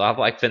boss. So I've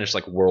like finished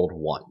like World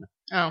 1.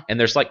 Oh. And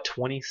there's like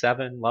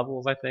 27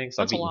 levels, I think.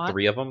 So I've beaten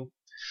 3 of them.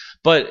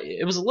 But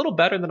it was a little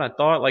better than I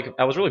thought. Like,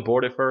 I was really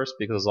bored at first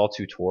because it was all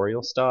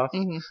tutorial stuff.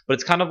 Mm-hmm. But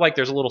it's kind of like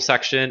there's a little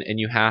section and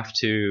you have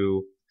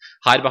to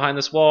hide behind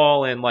this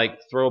wall and like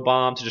throw a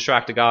bomb to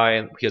distract a guy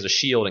and he has a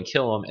shield and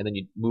kill him, and then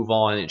you move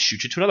on and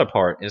shoot you to another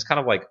part. And it's kind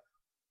of like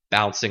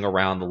bouncing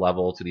around the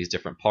level to these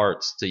different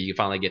parts till you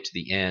finally get to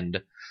the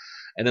end.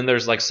 And then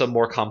there's like some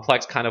more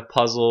complex kind of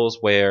puzzles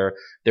where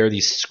there are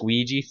these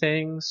squeegee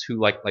things who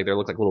like they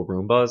look like little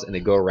Roombas, and they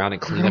go around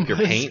and clean up your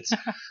paint. So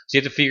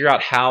you have to figure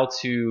out how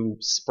to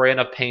spray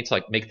enough paint to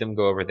like make them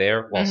go over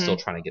there while still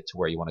trying to get to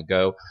where you want to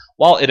go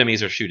while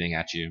enemies are shooting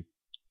at you.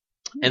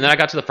 And then I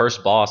got to the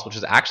first boss, which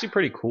is actually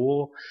pretty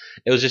cool.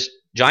 It was just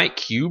giant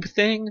cube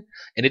thing,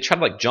 and it tried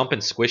to like jump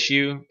and squish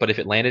you, but if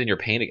it landed in your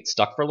paint, it gets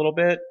stuck for a little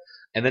bit.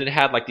 And then it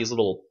had like these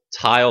little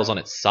tiles on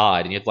its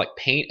side, and you have to like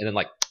paint and then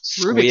like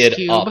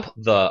squid up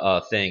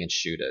the thing and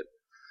shoot it.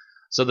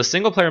 So the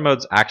single player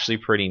mode's actually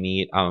pretty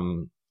neat.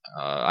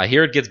 I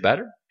hear it gets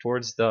better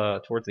towards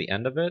the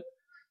end of it.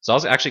 So I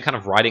was actually kind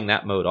of writing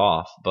that mode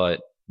off, but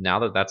now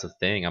that that's a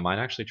thing, I might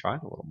actually try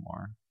it a little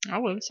more. Oh,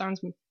 well,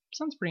 sounds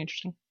pretty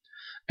interesting.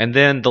 And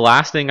then the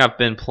last thing I've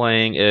been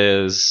playing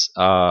is,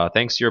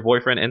 thanks to your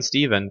boyfriend and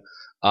Steven,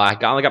 I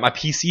only got my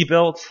PC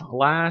built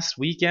last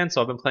weekend,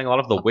 so I've been playing a lot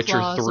of The Witcher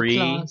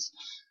 3.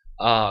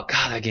 God,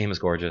 that game is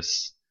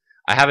gorgeous.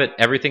 I have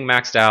everything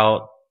maxed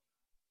out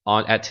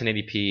at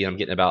 1080p, and I'm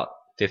getting about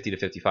 50 to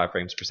 55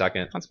 frames per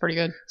second. That's pretty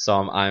good. So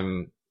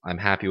I'm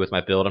happy with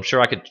my build. I'm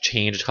sure I could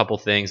change a couple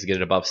things to get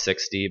it above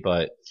 60,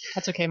 but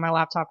that's okay. My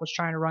laptop was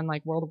trying to run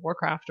like World of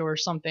Warcraft or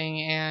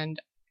something, and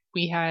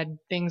we had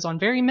things on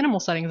very minimal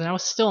settings, and I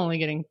was still only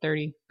getting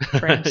 30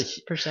 frames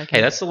per second.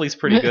 Hey, that's at least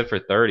pretty good for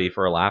 30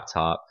 for a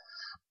laptop.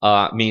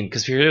 I mean,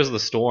 because Heroes of the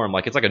Storm,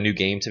 like it's like a new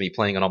game to me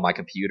playing it on my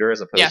computer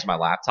as opposed to my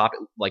laptop.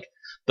 Like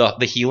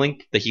the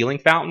healing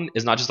fountain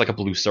is not just like a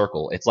blue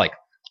circle; it's like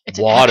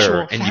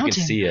water, and you can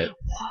see it.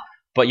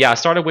 But yeah, I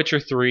started Witcher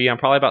 3. I'm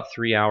probably about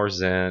 3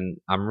 hours in.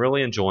 I'm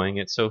really enjoying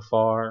it so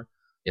far.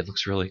 It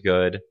looks really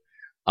good.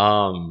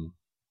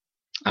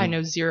 I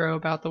know zero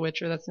about The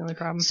Witcher. That's the only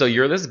problem. So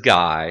you're this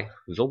guy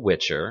who's a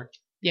Witcher.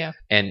 Yeah.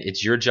 And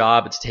it's your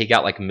job to take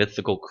out like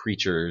mythical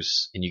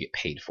creatures, and you get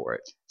paid for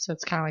it. So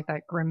it's kind of like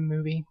that Grimm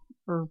movie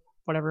or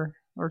whatever,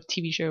 or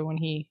TV show when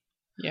he,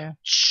 yeah.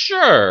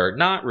 Sure,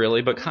 not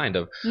really, but kind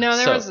of. No,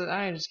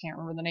 I just can't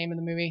remember the name of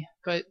the movie,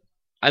 but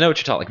I know what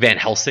you're talking, like Van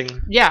Helsing.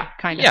 Yeah,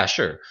 kind of. Yeah,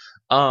 sure.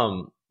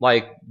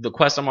 Like the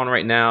quest I'm on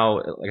right now,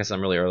 like I said,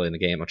 I'm really early in the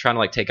game. I'm trying to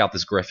like take out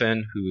this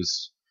griffin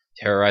who's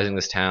terrorizing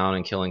this town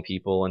and killing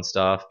people and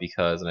stuff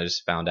and I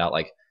just found out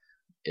like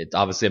it's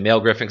obviously a male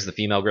griffin because the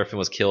female griffin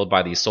was killed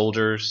by these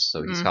soldiers,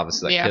 so he's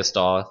obviously like pissed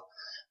off.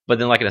 But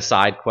then like in a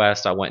side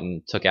quest, I went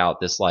and took out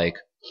this like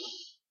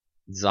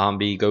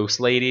zombie ghost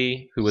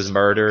lady who was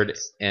murdered,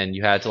 and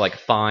you had to like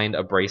find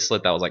a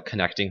bracelet that was like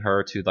connecting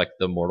her to like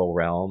the mortal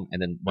realm, and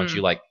then once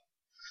you like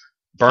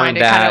burn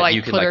that, like,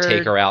 you can like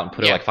take her out and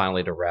put her like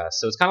finally to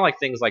rest. So it's kind of like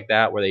things like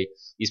that where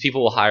these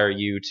people will hire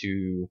you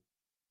to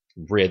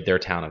rid their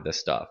town of this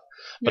stuff.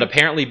 But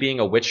apparently being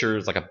a Witcher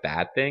is like a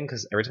bad thing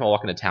because every time I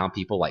walk into town,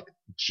 people like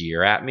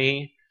jeer at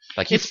me.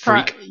 Like, you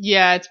freak.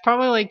 It's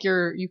probably like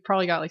you've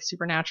probably got like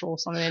supernatural or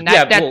something, and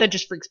that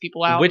just freaks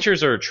people out.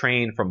 Witchers are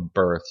trained from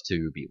birth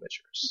to be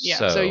Witchers.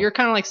 Yeah, so you're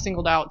kind of like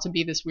singled out to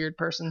be this weird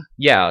person.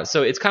 Yeah,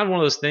 so it's kind of one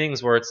of those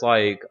things where it's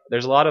like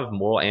there's a lot of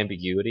moral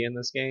ambiguity in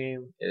this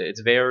game.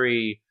 It's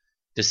very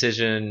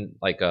decision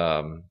like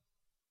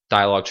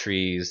dialogue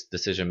trees,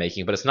 decision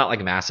making, but it's not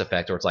like Mass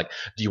Effect where it's like,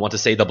 do you want to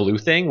say the blue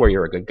thing where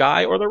you're a good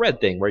guy or the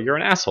red thing where you're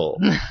an asshole?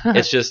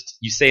 It's just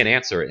you say an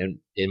answer and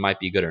it might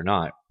be good or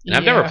not. And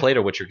I've never played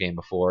a Witcher game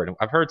before, and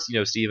I've heard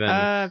Steven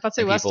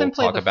Weston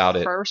played about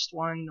the first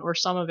one or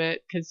some of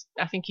it because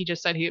I think he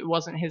just said it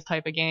wasn't his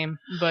type of game,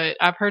 but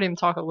I've heard him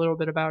talk a little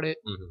bit about it.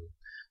 Mm-hmm.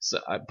 So,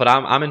 but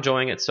I'm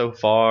enjoying it so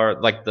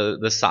far. Like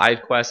the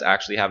side quests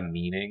actually have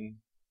meaning.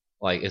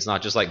 Like it's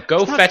not just like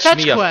go fetch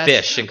me a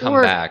fish and come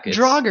back. It's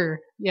Draugr.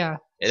 Yeah.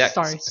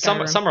 Sorry.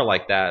 Some are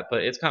like that,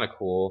 but it's kind of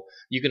cool.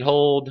 You can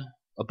hold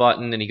a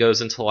button and he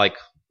goes into like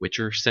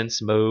Witcher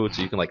sense mode,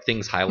 so you can like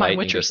things highlight. My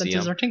Witcher and you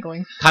senses are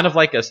tingling. Kind of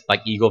like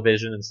Eagle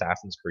Vision and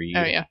Assassin's Creed.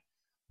 Oh yeah.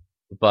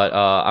 But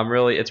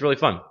it's really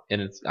fun,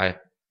 and I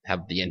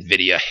have the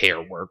NVIDIA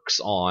Hairworks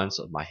on,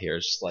 so my hair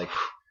is just like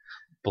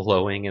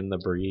blowing in the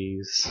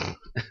breeze.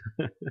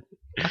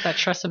 Got that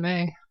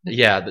Tresemme.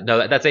 Yeah,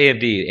 no, that's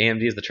AMD.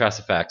 AMD is the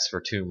Tresifex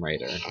for Tomb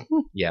Raider.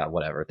 Yeah,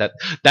 whatever.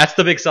 That's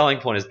the big selling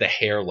point is the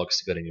hair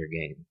looks good in your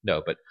game.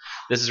 No, but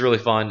this is really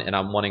fun, and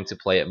I'm wanting to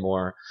play it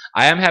more.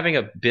 I am having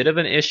a bit of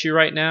an issue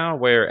right now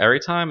where every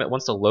time it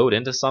wants to load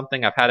into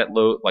something, I've had it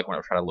load, like when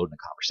I try to load into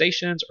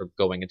conversations or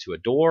going into a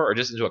door or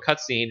just into a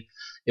cutscene,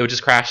 it would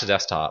just crash the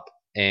desktop,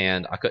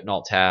 and I couldn't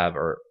Alt-Tab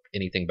or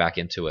anything back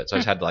into it. So I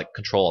just had to like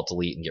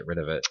Control-Alt-Delete and get rid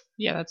of it.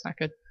 Yeah, that's not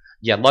good.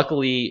 Yeah,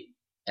 luckily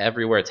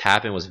everywhere it's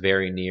happened was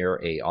very near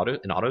an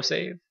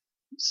autosave,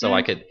 so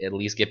I could at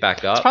least get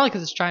back up. It's probably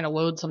because it's trying to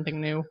load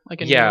something new,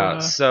 like a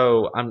new,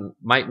 so I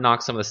might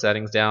knock some of the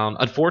settings down.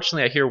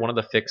 Unfortunately, I hear one of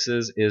the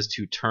fixes is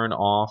to turn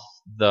off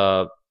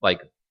the like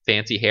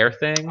fancy hair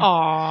thing.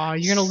 Aw,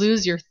 you're gonna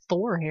lose your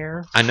Thor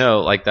hair. I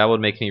know, like that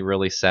would make me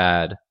really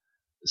sad.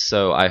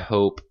 So I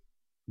hope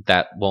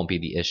that won't be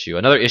the issue.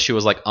 Another issue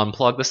was like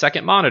unplug the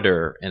second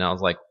monitor, and I was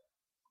like,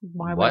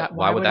 why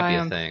would that be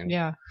a thing?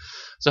 Yeah.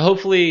 So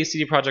hopefully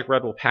CD Projekt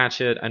Red will patch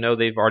it. I know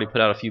they've already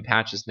put out a few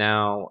patches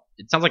now.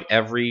 It sounds like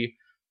every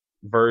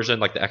version,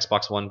 like the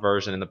Xbox One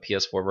version and the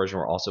PS4 version,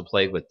 were also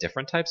plagued with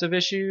different types of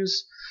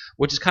issues,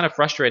 which is kind of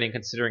frustrating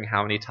considering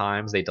how many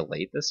times they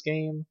delayed this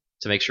game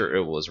to make sure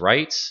it was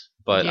right.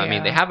 But I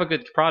mean, they Yeah. have a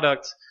good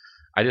product.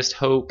 I just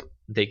hope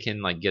they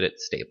can like get it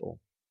stable.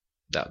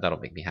 That'll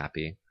make me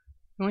happy.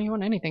 Well, you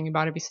want anything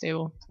about it to be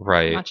stable,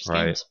 Right, not just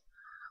right. games.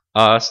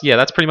 So yeah,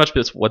 that's pretty much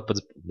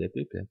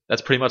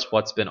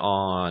what's been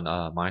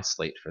on my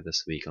slate for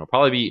this week, and it'll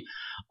probably be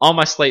on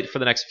my slate for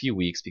the next few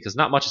weeks because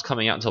not much is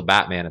coming out until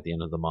Batman at the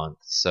end of the month.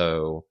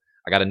 So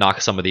I got to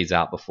knock some of these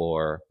out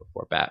before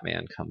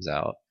Batman comes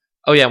out.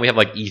 Oh yeah, and we have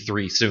like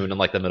E3 soon in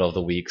like the middle of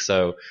the week,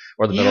 so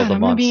or the middle of the I'm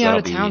month. gonna be so out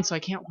of that'll town, so I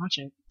can't watch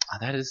it.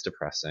 that is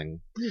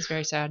depressing. It is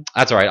very sad.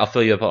 That's all right. I'll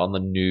fill you up on the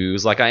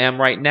news like I am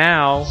right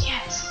now.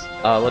 Yes.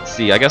 Let's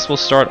see. I guess we'll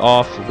start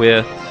off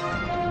with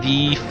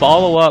the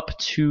follow-up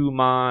to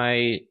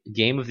my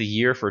Game of the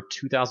Year for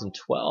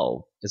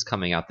 2012 is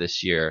coming out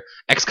this year.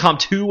 XCOM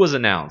 2 was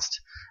announced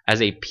as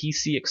a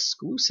PC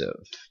exclusive.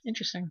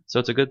 Interesting.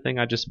 So it's a good thing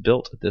I just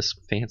built this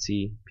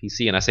fancy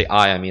PC. And I say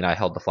I mean I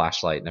held the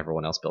flashlight and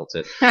everyone else built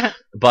it.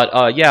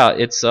 But yeah,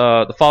 it's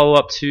the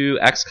follow-up to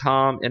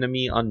XCOM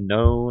Enemy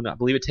Unknown. I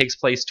believe it takes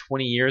place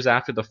 20 years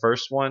after the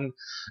first one.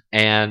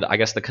 And I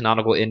guess the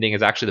canonical ending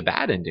is actually the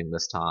bad ending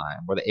this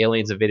time, where the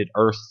aliens invaded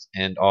Earth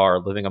and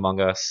are living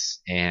among us.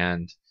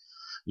 And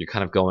you're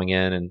kind of going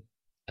in and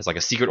as like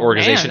a secret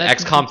organization.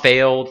 that's- XCOM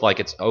failed,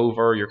 like it's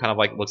over. You're kind of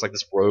like looks like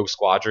this rogue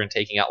squadron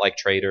taking out like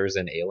traitors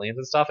and aliens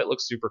and stuff. It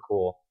looks super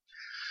cool.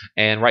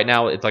 And right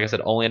now, it's like I said,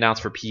 only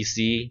announced for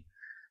PC.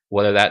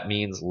 Whether that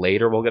means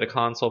later we'll get a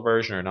console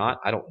version or not,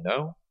 I don't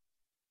know.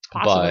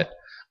 Possibly.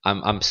 But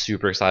I'm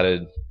super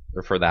excited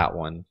for that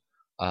one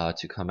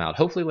to come out.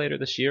 Hopefully later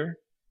this year.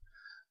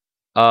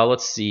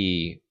 Let's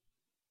see.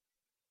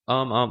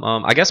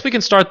 I guess we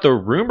can start the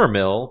rumor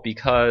mill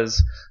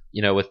because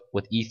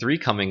with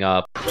E3 coming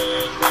up.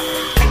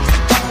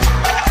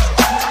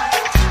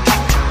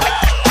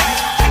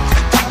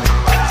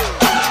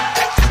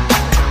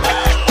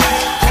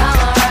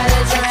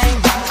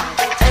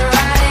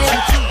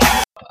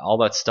 All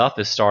that stuff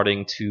is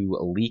starting to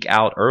leak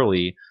out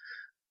early.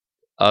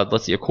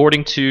 Let's see.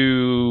 According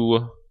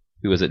to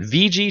who is it?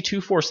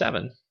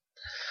 VG247.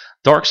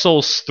 Dark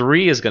Souls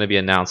 3 is going to be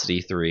announced at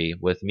E3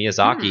 with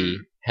Miyazaki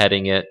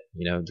heading it.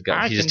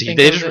 I can think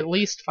of at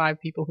least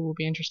 5 people who will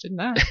be interested in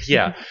that.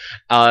 Yeah.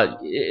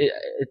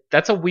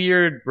 That's a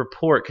weird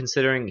report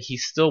considering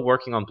he's still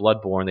working on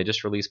Bloodborne. They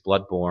just released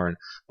Bloodborne.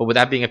 But with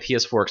that being a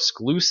PS4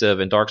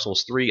 exclusive and Dark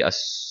Souls 3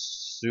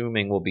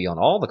 assuming will be on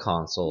all the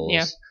consoles.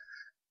 Yeah.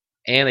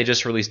 And they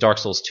just released Dark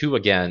Souls 2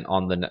 again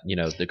on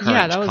the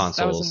current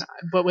consoles.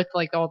 But with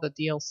like all the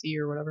DLC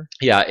or whatever.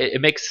 Yeah, it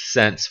makes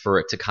sense for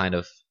it to kind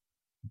of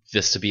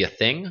this to be a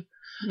thing.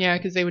 Yeah,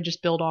 because they would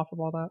just build off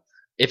of all that.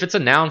 If it's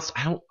announced,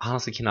 I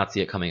honestly cannot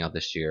see it coming out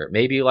this year.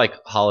 Maybe like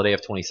holiday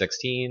of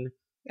 2016.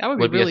 That would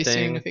be really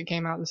soon if it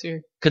came out this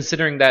year.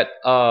 Considering that,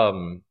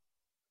 who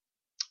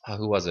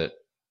was it?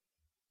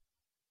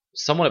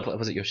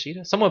 Was it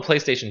Yoshida? Someone at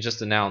PlayStation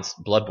just announced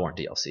Bloodborne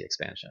DLC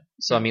expansion.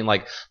 So I mean,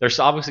 like, they're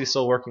obviously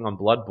still working on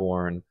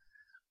Bloodborne.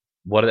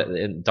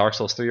 And Dark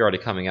Souls 3 already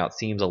coming out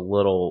seems a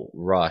little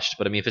rushed.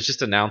 But I mean, if it's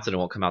just announced and it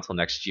won't come out till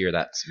next year,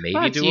 that's maybe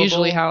That's doable.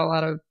 Usually how a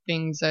lot of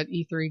things at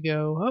E3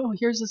 go. Oh,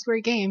 here's this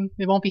great game.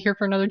 It won't be here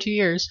for another 2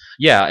 years.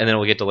 Yeah, and then it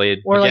will get delayed.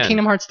 Or again. like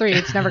Kingdom Hearts 3,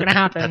 it's never gonna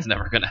happen. That's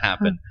never gonna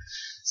happen.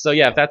 So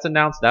yeah, if that's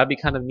announced, that'd be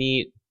kind of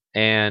neat.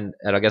 And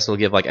I guess it'll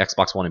give like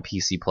Xbox One and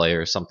PC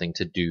players something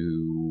to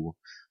do.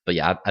 But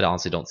yeah, I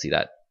honestly don't see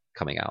that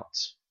coming out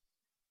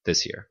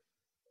this year.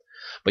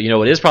 But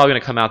it is probably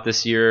going to come out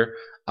this year.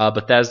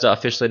 Bethesda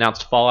officially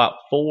announced Fallout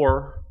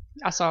 4.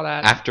 I saw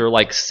that. After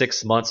like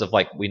 6 months of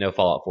like, we know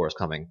Fallout 4 is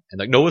coming. And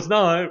like, no, it's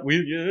not.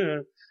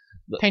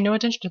 Pay no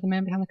attention to the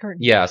man behind the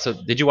curtain. Yeah, so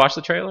did you watch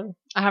the trailer?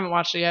 I haven't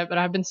watched it yet, but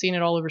I've been seeing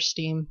it all over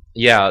Steam.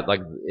 Yeah,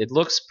 like it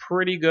looks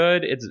pretty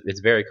good.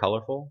 It's very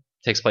colorful.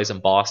 It takes place in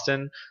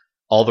Boston.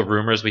 All the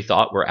rumors we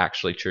thought were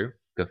actually true.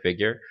 Go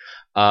figure.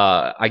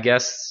 I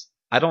guess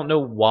I don't know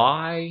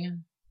why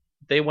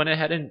they went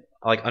ahead and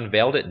like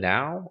unveiled it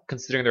now,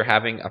 considering they're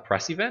having a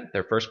press event,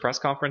 their first press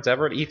conference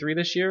ever at E3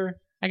 this year.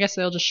 I guess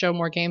they'll just show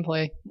more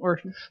gameplay or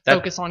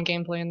focus on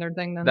gameplay in their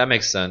thing then. That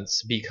makes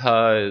sense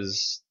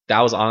because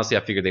that was honestly,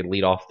 I figured they'd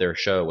lead off their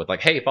show with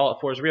like, hey,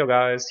 Fallout 4 is real,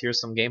 guys. Here's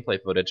some gameplay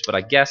footage. But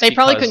I guess they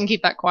probably couldn't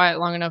keep that quiet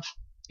long enough.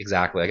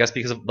 Exactly. I guess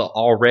because of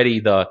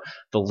the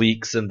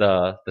leaks and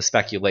the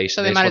speculation.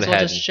 So they might as well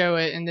just show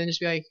it and then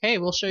just be like, hey,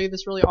 we'll show you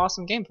this really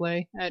awesome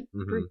gameplay at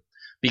E3.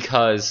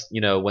 Because,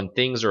 when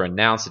things are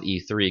announced at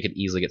E3, it could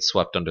easily get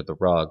swept under the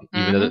rug.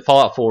 Even though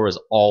Fallout 4 is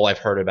all I've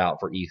heard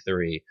about for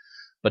E3.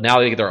 But now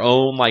they get their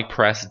own like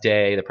press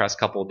day, the press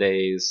couple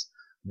days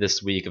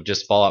this week of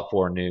just Fallout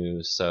 4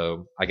 news.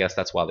 So I guess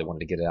that's why they wanted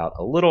to get it out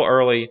a little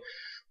early.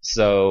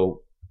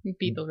 So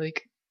beat the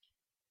leak.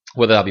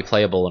 Whether that'll be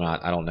playable or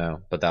not, I don't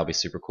know. But that'll be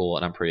super cool,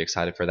 and I'm pretty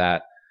excited for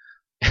that.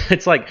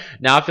 It's like,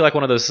 now I feel like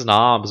one of those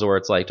snobs where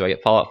it's like, do I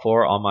get Fallout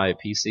 4 on my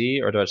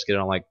PC or do I just get it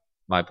on like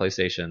my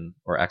PlayStation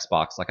or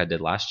Xbox like I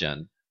did last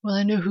gen? Well,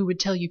 I know who would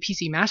tell you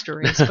PC Master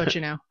Race, but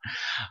you know.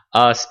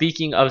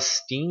 Speaking of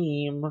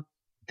Steam,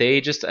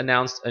 they just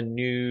announced a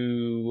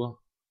new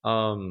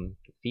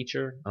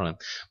feature. I don't know,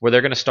 where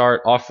they're going to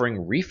start offering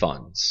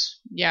refunds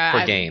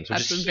for games, which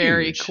that's is a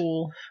very huge,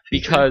 cool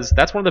feature. because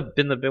that's one of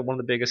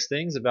the biggest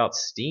things about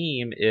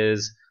Steam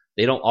is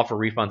they don't offer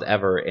refunds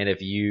ever. And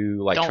if you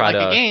don't try like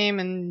to a game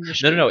and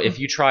no, if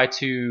you try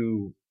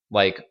to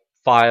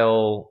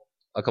file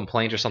a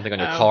complaint or something on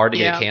your card to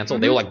get it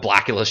canceled, they will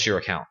blacklist your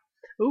account.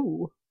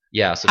 Ooh.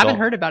 Yeah, so haven't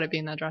heard about it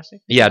being that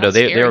drastic. Yeah, no, That's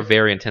scary. they're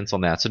very intense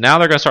on that. So now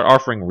they're going to start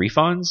offering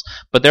refunds,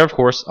 but there, of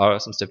course, are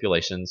some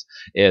stipulations.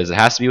 Is it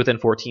has to be within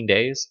 14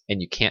 days,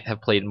 and you can't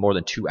have played more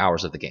than 2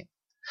 hours of the game.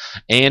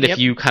 And if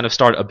you kind of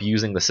start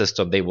abusing the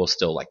system, they will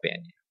still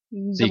ban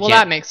you. So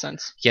that makes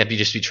sense. You can't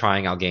just be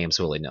trying out games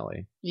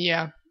willy-nilly.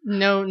 Yeah,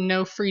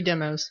 no free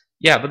demos.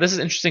 Yeah, but this is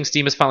interesting.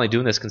 Steam is finally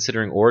doing this,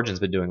 considering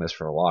Origin's been doing this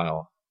for a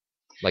while.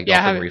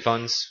 Offering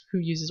refunds. Who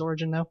uses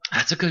Origin though?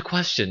 That's a good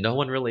question. No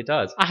one really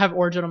does. I have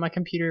Origin on my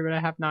computer, but I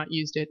have not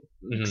used it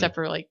except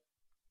for I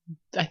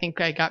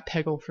think I got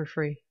Peggle for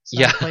free. So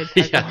yeah, I played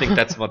Peggle. yeah. I think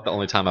that's the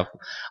only time I've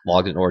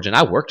logged in Origin.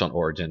 I worked on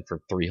Origin for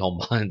 3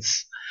 whole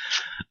months.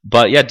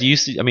 But yeah, do you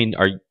see? I mean,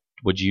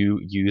 would you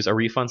use a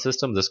refund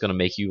system? Is this going to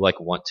make you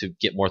want to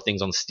get more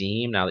things on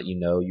Steam now that you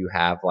know you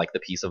have the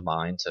peace of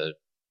mind to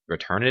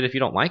return it if you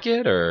don't like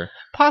it, or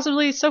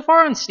possibly? So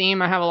far on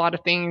Steam, I have a lot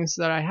of things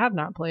that I have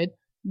not played.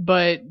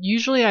 But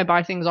usually I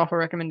buy things off a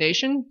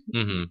recommendation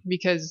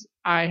because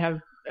I have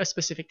a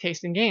specific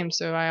taste in games.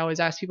 So I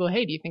always ask people,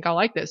 hey, do you think I'll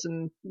like this?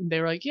 And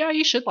they were like, yeah,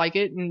 you should like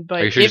it.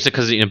 But are you sure just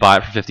because you didn't buy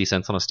it for 50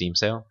 cents on a Steam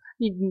sale?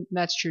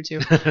 That's true too.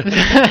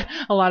 A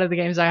lot of the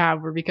games I have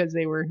were because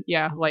they were,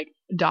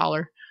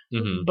 $1.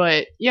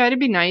 But yeah, it'd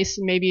be nice.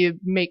 Maybe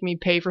make me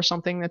pay for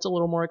something that's a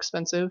little more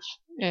expensive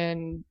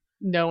and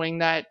knowing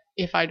that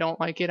if I don't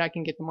like it, I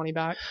can get the money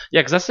back.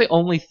 Yeah, because that's the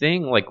only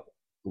thing,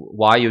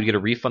 why you would get a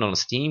refund on a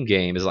Steam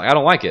game is I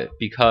don't like it,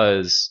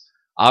 because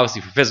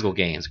obviously for physical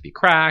games it could be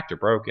cracked or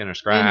broken or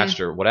scratched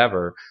or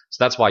whatever,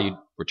 so that's why you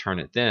return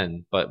it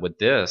then. But with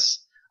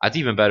this, that's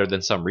even better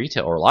than some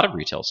retail or a lot of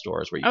retail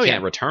stores where you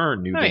can't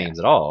return new games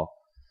at all.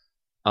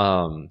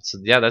 So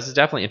yeah, this is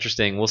definitely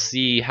interesting. We'll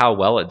see how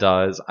well it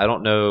does. I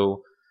don't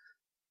know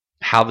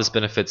how this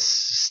benefits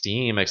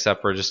Steam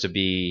except for just to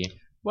be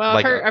well,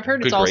 I've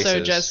heard it's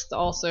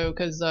also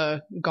because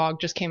GOG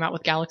just came out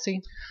with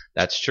Galaxy.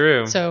 That's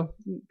true. So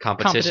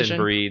competition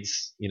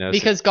breeds,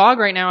 Because GOG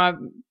right now,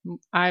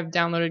 I've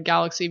downloaded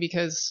Galaxy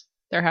because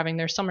they're having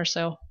their summer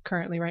sale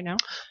currently right now.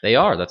 They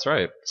are. That's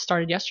right.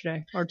 Started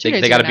yesterday or 2 days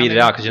ago. They got to beat it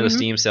out because the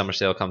Steam summer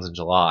sale comes in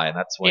July, and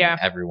that's when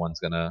everyone's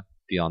gonna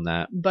be on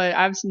that. But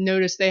I've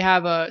noticed they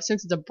have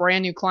since it's a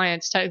brand new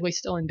client, it's technically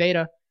still in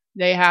beta.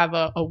 They have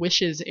a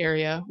wishes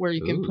area where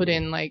you can put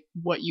in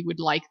what you would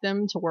like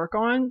them to work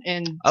on,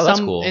 and that's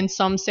cool. And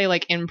some say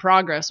in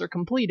progress or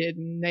completed,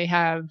 and they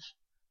have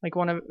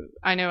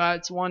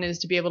one is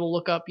to be able to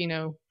look up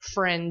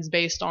friends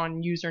based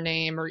on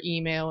username or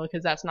email,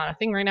 because that's not a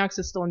thing right now because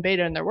it's still in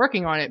beta and they're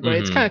working on it. But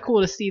it's kind of cool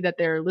to see that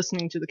they're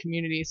listening to the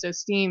community. So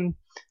Steam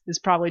is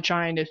probably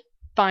trying to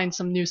find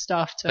some new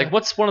stuff to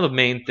what's one of the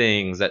main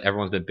things that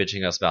everyone's been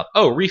bitching us about?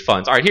 Oh,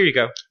 refunds. All right, here you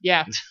go.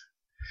 Yeah.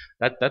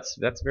 That's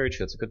very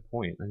true. That's a good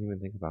point. I didn't even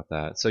think about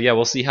that. So yeah,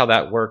 we'll see how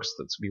that works.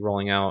 That's be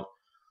rolling out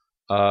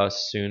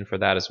soon for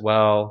that as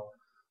well.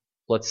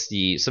 Let's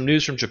see. Some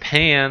news from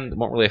Japan that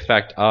won't really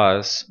affect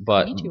us,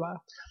 but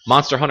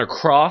Monster Hunter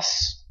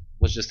Cross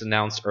was just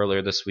announced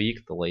earlier this week,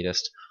 the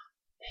latest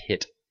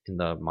hit in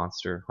the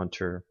Monster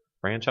Hunter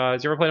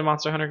franchise. You ever played a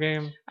Monster Hunter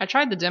game? I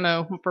tried the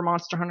demo for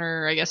Monster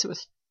Hunter, I guess it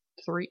was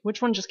 3.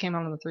 Which one just came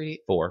out on the 3D?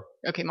 4.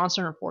 Okay,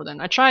 Monster Hunter 4 then.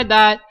 I tried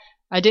that.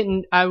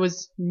 I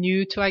was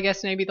new to, I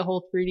guess, maybe the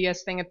whole 3DS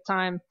thing at the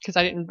time, because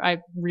I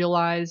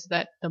realized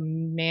that the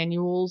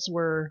manuals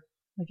were,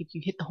 if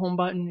you hit the home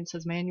button, it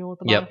says manual at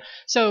the bottom.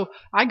 So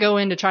I go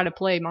in to try to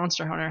play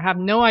Monster Hunter. I have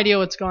no idea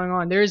what's going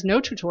on. There is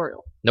no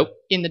tutorial. Nope.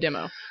 In the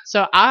demo.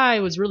 So I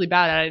was really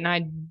bad at it,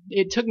 and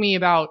it took me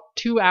about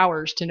 2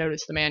 hours to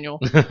notice the manual.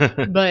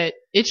 But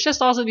it's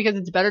just also because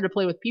it's better to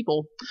play with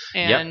people.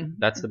 And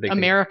that's the big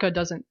America thing.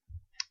 Doesn't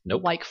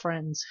like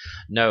friends.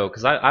 No,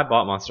 because I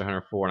bought Monster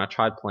Hunter 4 and I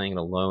tried playing it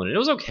alone, and it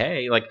was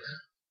okay.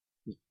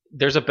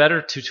 There's a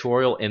better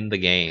tutorial in the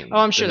game. Oh,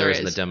 I'm sure there is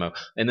in the demo.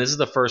 And this is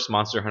the first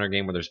Monster Hunter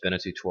game where there's been a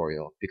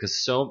tutorial, because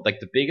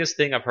the biggest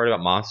thing I've heard about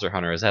Monster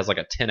Hunter is it has a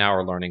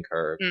 10-hour learning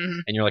curve,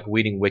 and you're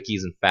weeding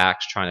wikis and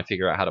facts trying to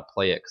figure out how to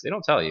play it because they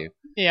don't tell you.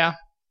 Yeah.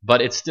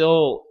 But it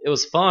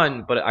was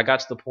fun, but I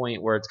got to the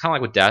point where it's kind of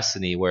like with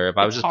Destiny, where if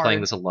I was just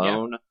playing this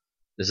alone,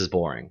 this is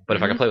boring. But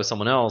if I could play with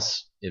someone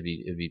else, it'd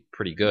be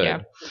pretty good. Yeah.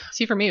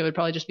 See, for me, it would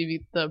probably just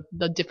be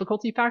the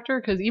difficulty factor,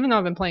 because even though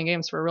I've been playing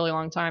games for a really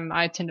long time,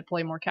 I tend to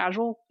play more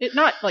casual.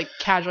 Not like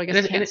casual, I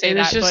guess I can't say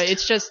that, but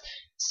it's just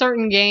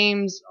certain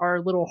games are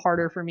a little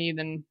harder for me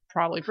than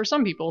probably for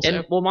some people.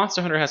 So. Well,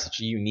 Monster Hunter has such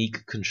a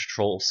unique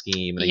control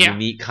scheme and a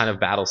unique kind of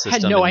battle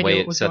system no and idea way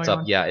what it was sets going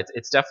up. on. Yeah,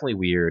 it's definitely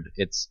weird.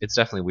 It's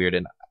definitely weird,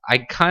 and I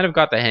kind of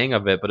got the hang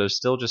of it, but it was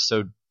still just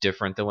so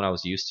different than what I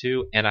was used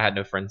to, and I had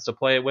no friends to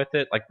play with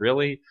it, like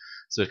really.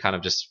 So it kind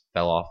of just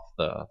fell off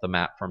the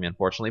map for me,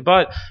 unfortunately.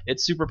 But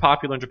it's super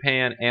popular in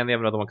Japan, and they have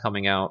another one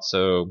coming out,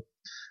 so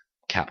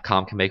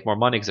Capcom can make more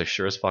money because they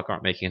sure as fuck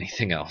aren't making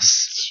anything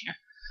else.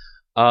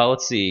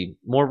 Let's see.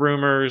 More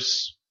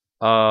rumors.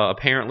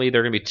 Apparently,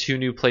 there are going to be 2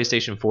 new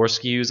PlayStation 4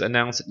 SKUs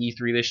announced at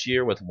E3 this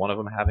year, with one of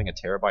them having a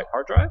terabyte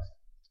hard drive.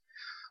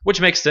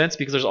 Which makes sense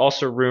because there's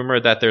also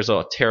rumor that there's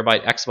a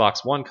terabyte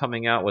Xbox One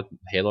coming out with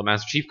Halo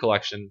Master Chief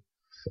Collection.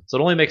 So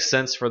it only makes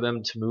sense for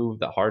them to move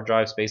the hard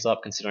drive space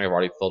up, considering I've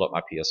already filled up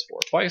my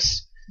PS4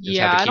 twice.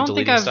 Yeah, I don't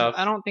think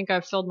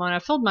I've filled mine. I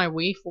filled my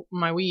Wii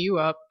U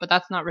up, but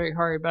that's not very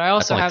hard. But I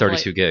also have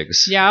 32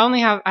 gigs. Yeah,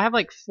 I have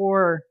like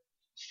 4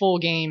 full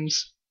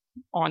games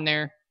on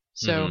there,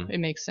 so it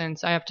makes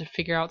sense. I have to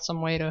figure out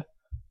some way to.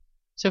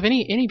 So if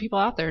any people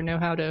out there know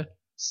how to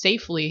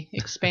safely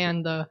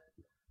expand the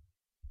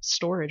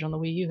storage on the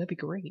Wii U, that'd be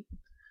great.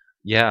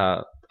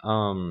 Yeah,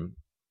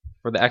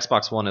 for the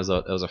Xbox One, it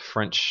was a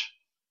French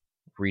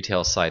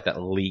retail site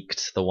that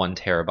leaked the 1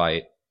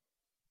 terabyte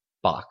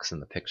box in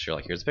the picture.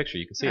 Like, here's a picture,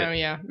 you can see it. Oh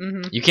yeah.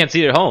 Mm-hmm. You can't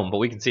see it at home, but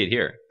we can see it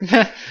here.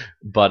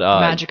 But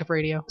magic of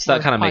radio. So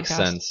that kind of makes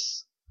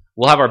sense.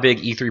 We'll have our big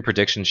E3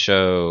 prediction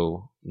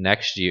show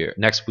next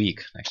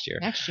week.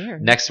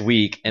 Next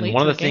week. And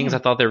one of the things I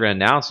thought they were going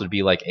to announce would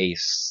be like a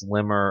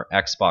slimmer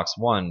Xbox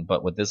One,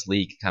 but with this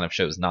leak, it kind of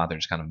shows not. They're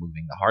just kind of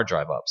moving the hard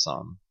drive up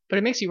some. But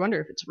it makes you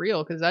wonder if it's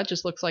real, because that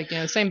just looks like,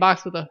 the same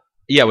box with a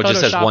which just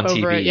says 1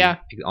 TV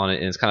on it,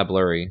 and it's kind of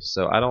blurry.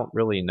 So I don't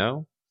really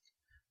know.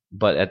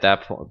 But at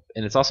that point,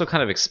 and it's also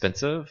kind of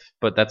expensive,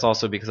 but that's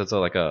also because it's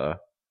like a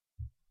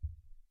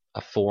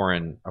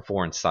foreign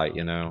site,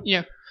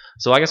 Yeah.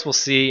 So I guess we'll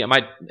see. I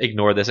might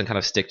ignore this and kind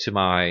of stick to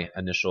my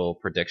initial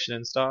prediction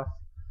and stuff.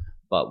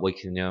 But we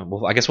can,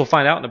 I guess we'll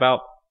find out in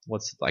about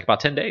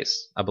 10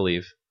 days, I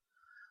believe.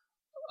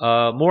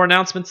 More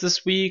announcements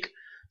this week.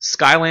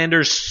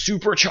 Skylanders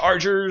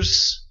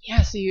Superchargers.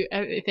 Yeah, so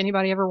if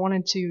anybody ever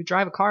wanted to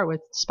drive a car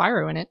with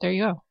Spyro in it, there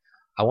you go.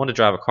 I wanted to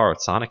drive a car with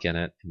Sonic in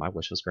it, and my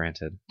wish was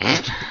granted.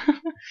 But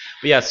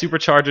yeah,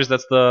 Superchargers,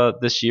 that's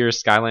this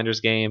year's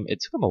Skylanders game. It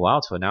took them a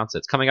while to announce it.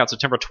 It's coming out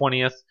September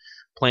 20th.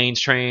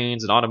 Planes,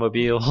 trains, and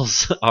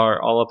automobiles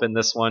are all up in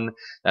this one.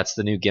 That's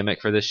the new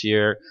gimmick for this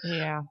year.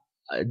 Yeah.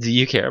 Do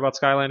you care about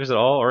Skylanders at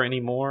all, or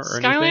anymore?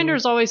 Or Skylanders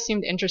anything? always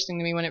seemed interesting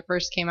to me when it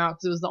first came out,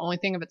 because it was the only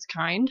thing of its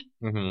kind.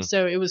 Mm-hmm.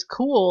 So it was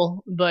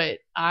cool, but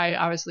I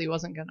obviously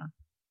wasn't going to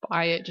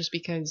buy it just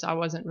because I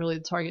wasn't really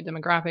the target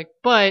demographic.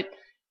 But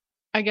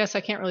I guess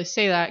I can't really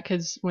say that,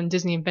 because when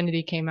Disney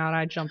Infinity came out,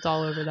 I jumped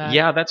all over that.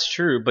 Yeah, that's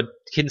true. But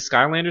can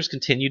Skylanders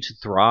continue to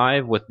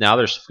thrive with now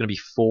there's going to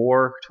be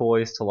 4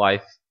 Toys to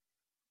Life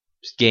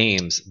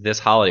games this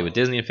holiday with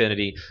Disney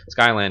Infinity,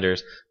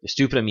 Skylanders, the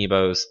Stupid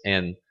Amiibos,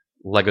 and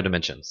Lego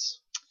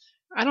Dimensions?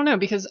 I don't know,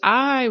 because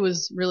I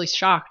was really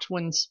shocked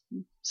when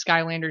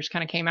Skylanders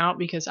kind of came out,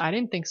 because I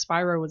didn't think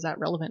Spyro was that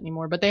relevant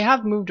anymore. But they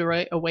have moved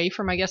away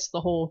from, I guess,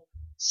 the whole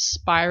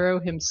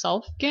Spyro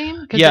himself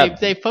game, because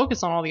they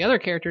focus on all the other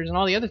characters and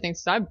all the other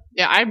things.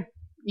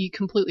 You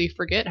completely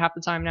forget half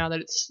the time now that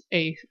it's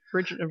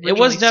originally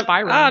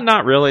Spyro.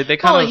 Not really. They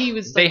kind of he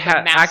was they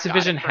had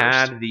Activision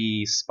had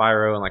the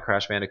Spyro and like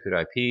Crash Bandicoot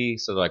IP,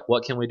 so they're like,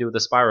 what can we do with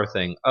the Spyro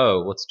thing?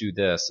 Oh, let's do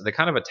this. So they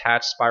kind of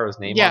attached Spyro's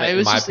name on it. It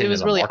was in my opinion, it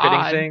was as really a marketing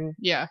odd. thing.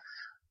 Yeah.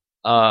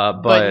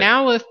 But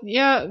now with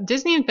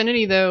Disney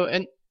Infinity though,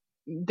 and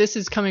this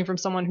is coming from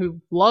someone who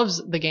loves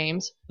the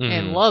games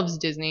and loves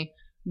Disney,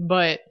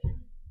 but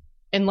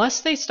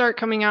unless they start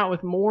coming out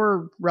with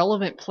more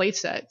relevant play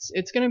sets,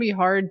 it's going to be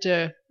hard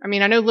to. I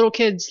mean, I know little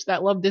kids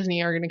that love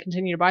Disney are going to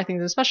continue to buy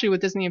things, especially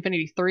with Disney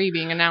Infinity 3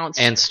 being announced.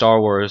 And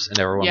Star Wars, and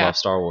everyone loves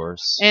Star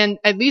Wars. And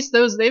at least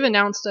they've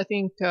announced, I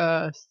think,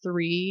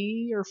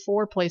 3 or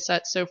 4 play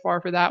sets so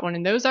far for that one.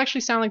 And those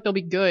actually sound like they'll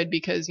be good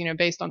because,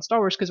 based on Star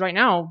Wars, because right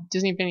now,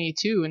 Disney Infinity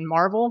 2 and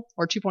Marvel,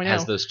 or 2.0.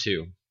 Has those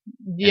 2.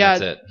 Yeah,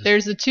 that's it.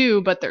 There's the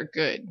 2, but they're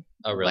good.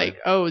 Oh, really?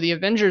 The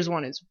Avengers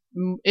one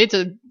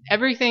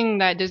everything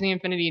that Disney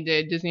Infinity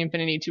did, Disney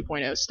Infinity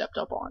 2.0 stepped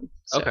up on.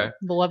 So okay.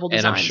 The level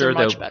designs are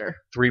much better.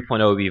 3.0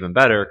 will be even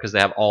better because they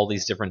have all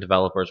these different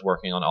developers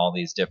working on all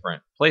these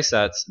different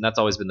playsets, and that's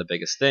always been the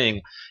biggest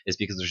thing, is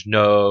because there's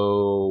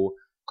no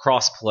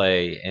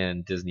crossplay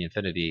in Disney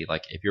Infinity.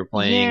 Like, if you're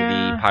playing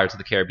the Pirates of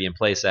the Caribbean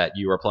playset,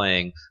 you are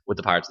playing with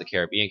the Pirates of the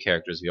Caribbean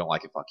characters. If you don't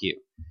like it, fuck you.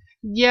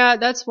 Yeah,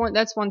 that's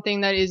one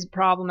thing that is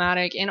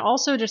problematic. And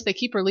also just they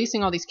keep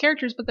releasing all these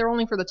characters, but they're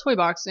only for the toy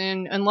box.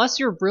 And unless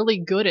you're really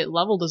good at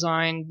level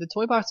design, the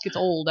toy box gets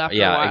old after a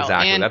while. Yeah,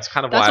 exactly. And that's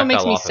kind of that's why what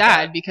makes me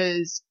sad, of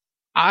because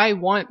I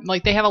want,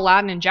 like, they have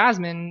Aladdin and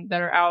Jasmine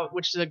that are out,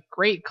 which is a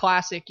great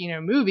classic,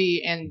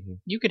 movie, and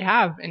you could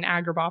have an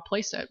Agrabah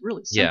playset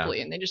really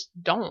simply, and they just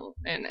don't,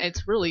 and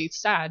it's really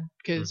sad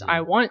because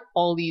I want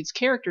all these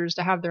characters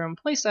to have their own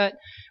playset.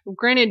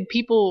 Granted,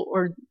 people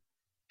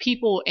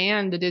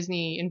and the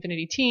Disney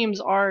Infinity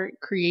teams are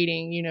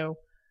creating,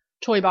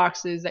 toy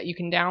boxes that you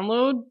can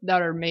download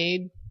that are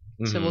made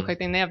to look like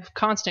they have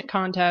constant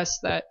contests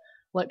that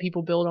let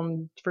people build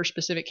them for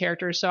specific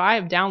characters. So I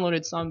have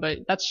downloaded some, but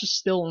that's just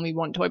still only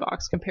one toy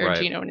box compared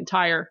to, an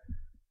entire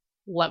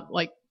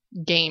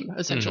game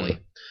essentially.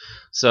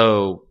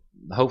 So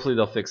hopefully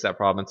they'll fix that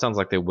problem. It sounds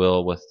like they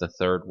will with the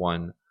third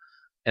one.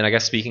 And I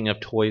guess speaking of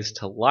toys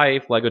to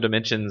life, LEGO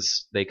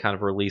Dimensions, they kind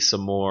of released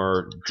some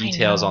more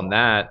details on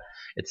that.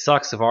 It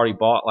sucks. I've already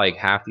bought like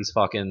half these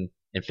fucking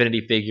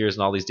Infinity figures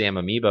and all these damn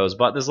amiibos,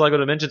 but this LEGO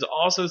Dimensions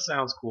also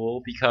sounds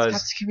cool because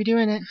it's got Scooby-Doo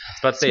in it. I was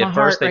about to say, at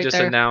first they just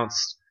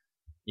announced,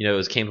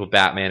 it came with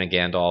Batman and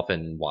Gandalf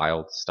and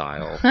Wild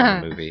Style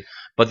from the movie,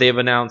 but they've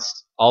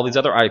announced all these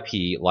other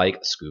IP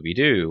like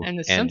Scooby-Doo and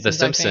The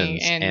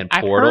Simpsons and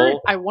Portal.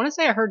 I want to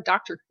say I heard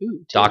Doctor Who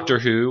too. Doctor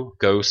Who,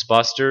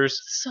 Ghostbusters,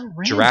 so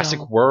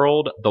Jurassic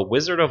World, The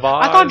Wizard of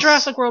Oz. I thought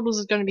Jurassic World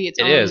was going to be its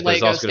own It is, but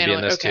Lego it's also going to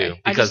be in this too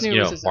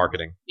because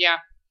marketing. Yeah.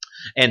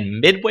 And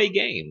Midway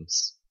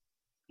Games,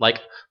 like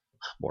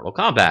Mortal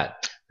Kombat.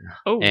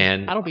 Oh,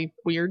 and that'll be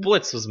weird.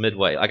 Blitz was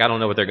Midway. Like I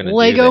don't know what they're going to do.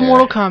 Lego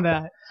Mortal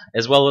Kombat.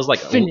 As well as like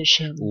finish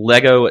him.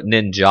 Lego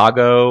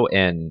Ninjago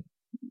and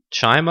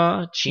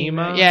Chima.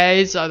 Yeah,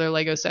 it's other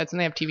Lego sets, and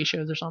they have TV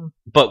shows or something.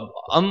 But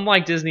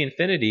unlike Disney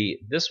Infinity,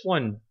 this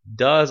one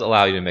does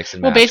allow you to mix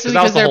and match. Well, basically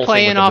because they're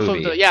playing off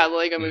of the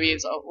Lego Mm-hmm. movie.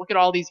 So look at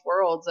all these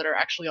worlds that are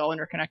actually all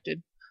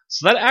interconnected.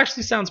 So that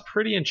actually sounds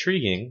pretty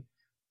intriguing.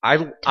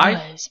 I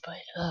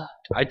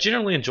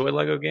generally enjoy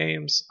Lego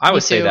games. I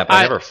would say that, but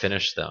I never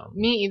finished them.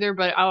 Me either,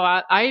 but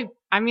I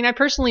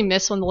personally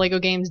miss when the Lego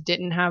games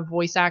didn't have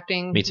voice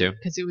acting. Me too.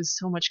 Because it was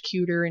so much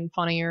cuter and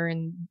funnier,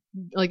 and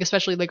like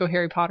especially Lego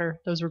Harry Potter,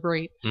 those were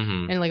great,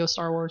 and Lego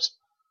Star Wars.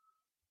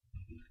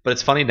 But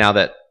it's funny now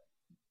that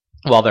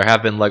while there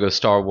have been Lego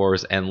Star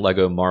Wars and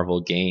Lego Marvel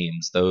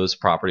games, those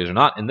properties are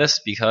not in this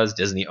because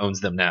Disney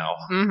owns them now.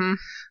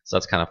 So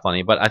that's kind of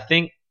funny. But I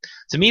think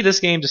to me this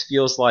game just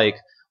feels like,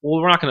 well,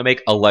 we're not going to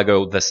make a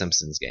Lego The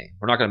Simpsons game.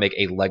 We're not going to make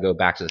a Lego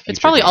Back to the Future It's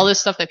probably game. all this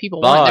stuff that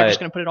people want. They're just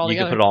going to put it all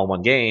together. You can put it all in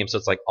one game, so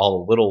it's like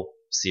all the little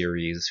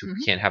series who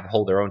can't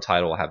hold their own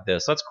title have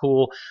this. So that's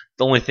cool.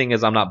 The only thing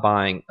is I'm not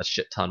buying a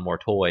shit ton more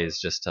toys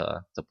just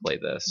to play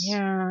this.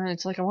 Yeah,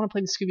 it's like I want to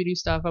play the Scooby-Doo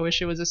stuff. I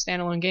wish it was a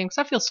standalone game because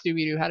I feel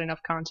Scooby-Doo had enough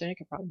content. It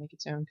could probably make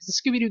its own because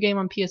the Scooby-Doo game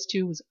on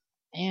PS2 was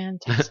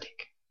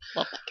fantastic.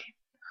 Love that game.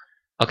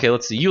 Okay,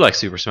 let's see. You like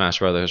Super Smash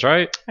Brothers,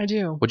 right? I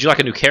do. Would you like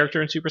a new character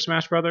in Super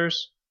Smash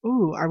Brothers?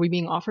 Ooh, are we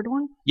being offered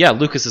one? Yeah,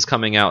 Lucas is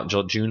coming out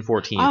June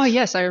 14th. Oh,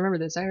 yes, I remember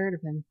this. I heard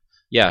of him.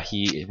 Yeah,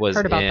 he was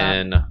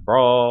in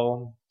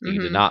Brawl. He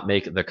did not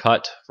make the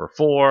cut for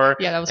 4.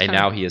 Yeah, that was and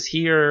now he is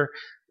here.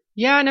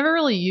 Yeah, I never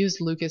really used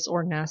Lucas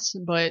or Ness,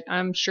 but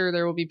I'm sure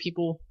there will be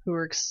people who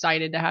are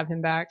excited to have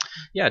him back.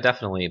 Yeah,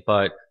 definitely.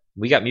 But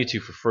we got Mewtwo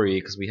for free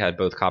because we had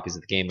both copies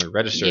of the game and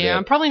registered it. Yeah,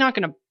 I'm probably not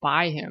going to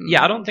buy him.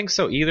 Yeah, I don't think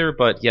so either.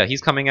 But yeah,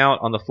 he's coming out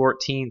on the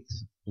 14th,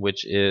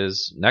 which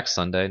is next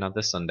Sunday, not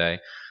this Sunday.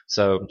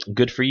 So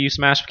good for you,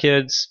 Smash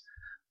kids.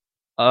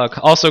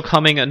 Also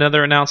coming,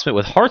 another announcement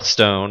with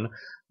Hearthstone.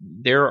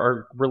 They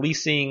are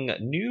releasing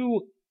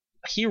new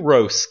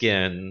hero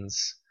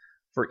skins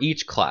for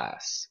each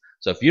class.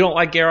 So if you don't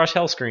like Garrosh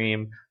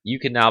Hellscream, you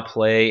can now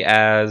play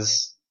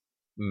as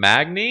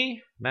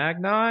Magni? I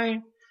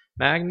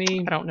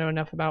don't know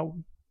enough about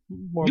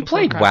World You of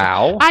played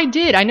Warcraft. WoW. I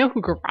did. I know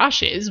who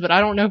Garrosh is, but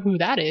I don't know who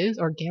that is,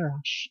 or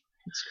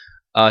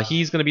Garrosh.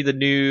 He's going to be the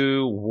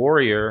new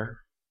warrior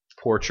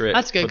portrait.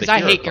 That's good, because I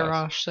hate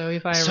Garrosh. So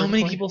if I so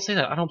many people say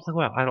that. I don't play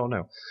WoW. I don't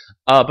know.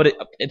 But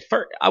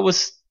I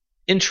was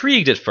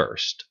intrigued at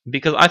first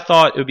because I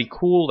thought it would be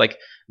cool, like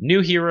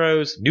new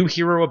heroes, new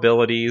hero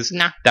abilities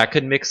that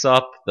could mix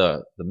up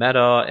the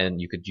meta,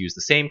 and you could use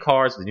the same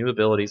cards with new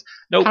abilities.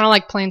 Nope. Kind of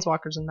like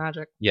Planeswalkers and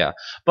Magic. Yeah,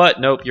 but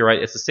nope, you're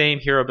right. It's the same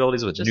hero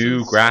abilities with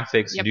new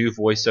graphics, new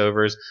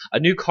voiceovers, a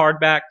new card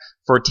back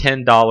for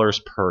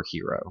 $10 per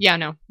hero.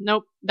 Yeah,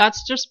 nope.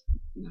 That's just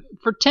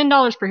for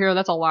 $10 per hero.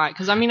 That's a lot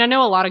because I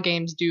know a lot of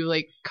games do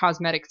like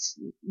cosmetics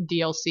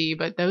DLC,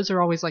 but those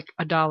are always like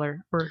 $1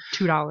 or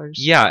 $2.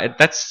 Yeah,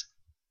 that's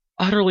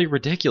utterly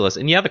ridiculous.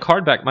 And yeah, the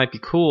card back might be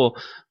cool,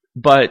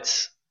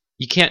 but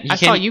you can't. I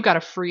saw you got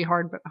a free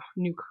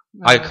new.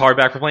 Card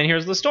back for playing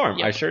Heroes of the Storm.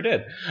 Yep. I sure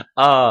did.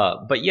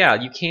 But yeah,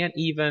 you can't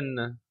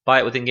even buy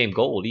it with in-game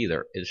gold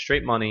either. It's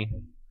straight money.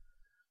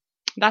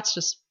 That's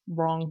just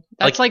wrong.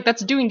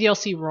 That's doing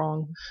DLC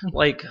wrong.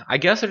 Like, I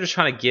guess they're just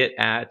trying to get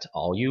at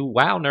all you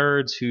WoW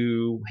nerds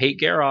who hate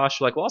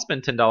Garrosh. Like, well, I'll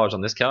spend $10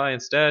 on this guy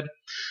instead.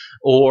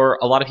 Or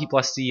a lot of people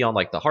I see on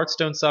like the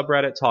Hearthstone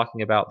subreddit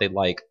talking about they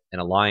like an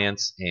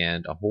alliance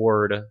and a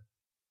horde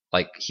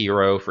like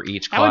hero for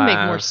each That class. would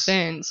make more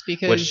sense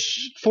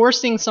because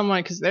forcing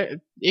someone, because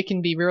it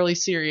can be really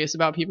serious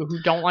about people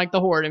who don't like the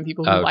Horde and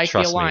people who like the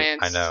Trust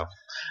Alliance. me, I know.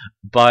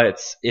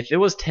 But if it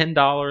was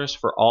 $10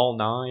 for all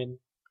 9,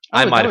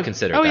 I might have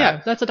considered that. Oh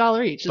yeah, that's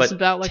 $1 each. But it's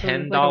about like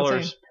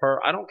 $10 per.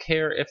 I don't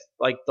care if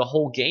like the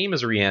whole game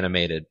is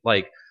reanimated.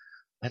 Like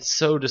that's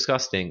so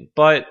disgusting.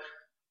 But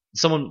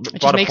someone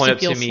brought a point up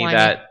to me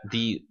that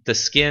the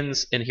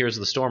skins in Heroes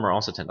of the Storm are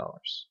also $10.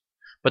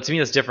 But to me,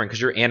 that's different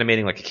because you're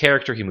animating like a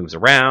character. He moves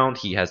around.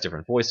 He has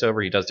different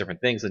voiceover. He does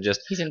different things than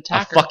just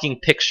a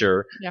fucking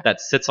picture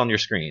that sits on your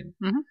screen.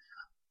 Mm-hmm.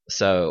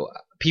 So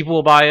people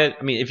will buy it.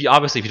 I mean, if you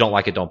don't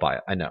like it, don't buy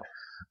it. I know,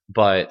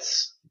 but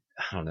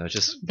I don't know. It's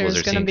just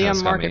there's going to be a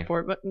market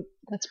for it, but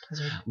that's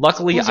Blizzard.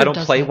 Luckily, Blizzard I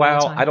don't play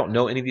WoW. I don't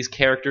know any of these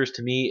characters.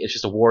 To me, it's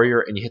just a warrior,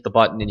 and you hit the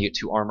button, and you get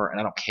 2 armor, and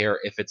I don't care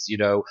if it's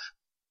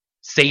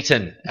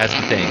Satan as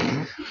the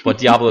thing. But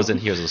Diablo's in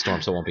Heroes of the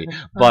Storm, so it won't be.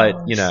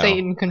 But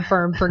Satan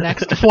confirmed for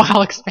next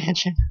WoW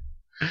expansion.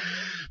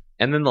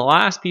 And then the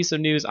last piece of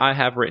news I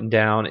have written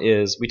down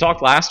is we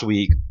talked last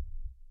week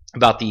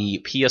about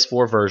the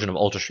PS4 version of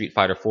Ultra Street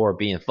Fighter 4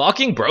 being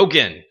fucking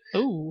broken.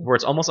 Ooh. Where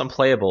it's almost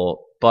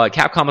unplayable. But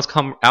Capcom has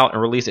come out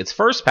and released its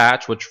first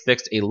patch, which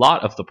fixed a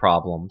lot of the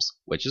problems,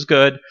 which is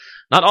good.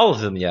 Not all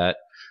of them yet,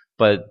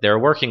 but they're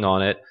working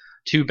on it.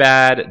 Too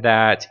bad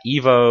that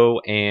Evo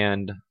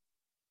and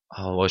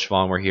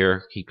Wishvon were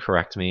here. He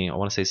correct me. I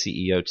want to say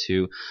CEO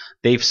too.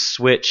 They've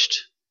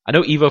switched. I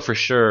know Evo for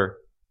sure.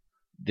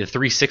 The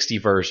 360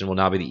 version will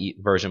now be the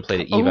version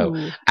played at Evo.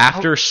 Ooh.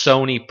 After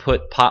Sony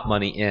put pot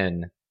money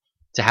in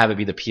to have it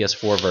be the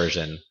PS4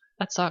 version.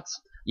 That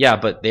sucks. Yeah,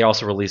 but they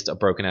also released a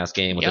broken ass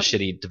game with a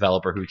shitty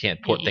developer who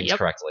can't port things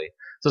correctly.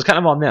 So it's kind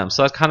of on them.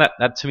 So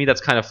that's to me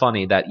that's kind of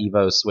funny that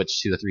Evo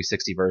switched to the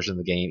 360 version of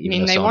the game,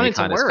 even though Sony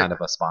kind of is kind of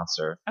a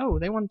sponsor. Oh,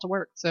 they want it to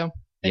work, so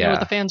they know what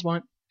the fans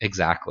want.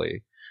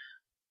 Exactly.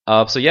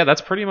 So yeah,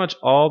 that's pretty much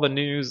all the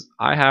news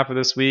I have for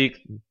this week.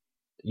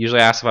 Usually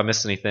I ask if I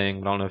missed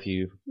anything, but I don't know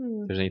if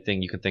there's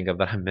anything you can think of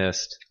that I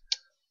missed.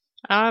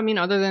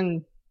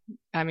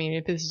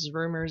 If this is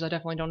rumors, I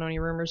definitely don't know any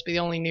rumors, but the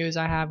only news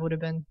I have would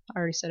have been, I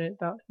already said it,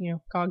 about,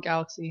 GOG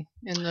Galaxy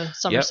and the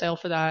summer sale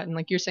for that. And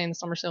like you're saying, the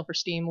summer sale for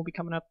Steam will be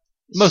coming up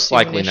most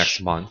likely next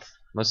month.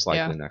 So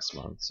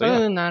other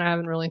than that, I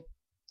haven't really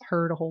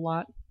heard a whole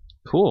lot.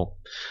 Cool.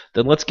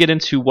 Then let's get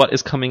into what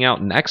is coming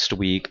out next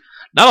week.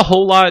 Not a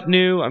whole lot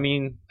new. I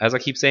mean, as I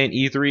keep saying,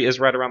 E3 is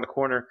right around the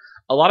corner.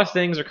 A lot of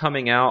things are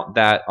coming out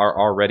that are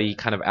already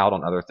kind of out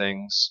on other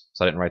things,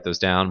 so I didn't write those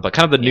down. But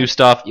kind of the new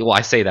stuff, well,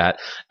 I say that.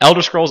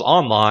 Elder Scrolls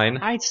Online.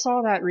 I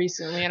saw that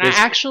recently, and I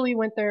actually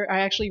went there. I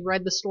actually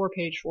read the store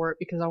page for it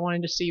because I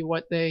wanted to see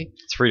what they...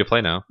 It's free to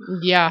play now.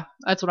 Yeah,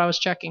 that's what I was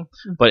checking.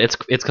 But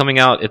it's coming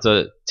out. It's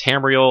a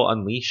Tamriel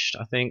Unleashed,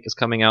 I think, is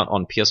coming out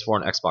on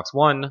PS4 and Xbox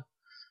One.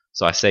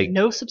 So I say...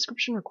 No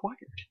subscription required.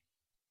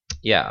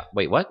 Yeah.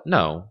 Wait, what?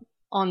 No.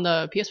 On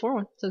the PS4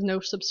 one, it says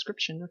no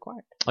subscription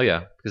required. Oh yeah,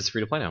 because it's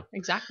free to play now.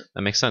 Exactly.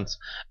 That makes sense.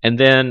 And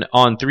then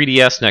on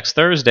 3DS next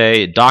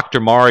Thursday,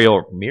 Dr.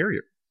 Mario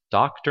Miracle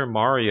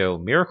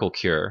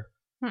Cure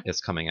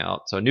is coming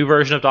out. So a new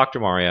version of Dr.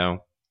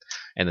 Mario,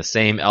 and the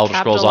same Elder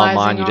Scrolls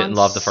Online you didn't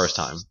love the first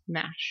time.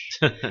 Smash.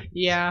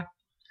 Yeah.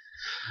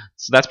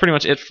 So that's pretty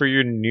much it for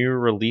your new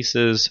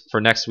releases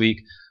for next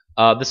week.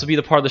 This will be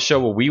the part of the show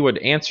where we would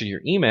answer your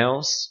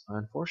emails.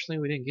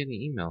 Unfortunately, we didn't get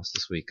any emails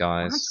this week,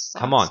 guys.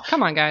 Come on,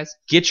 guys.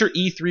 Get your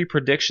E3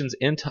 predictions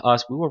into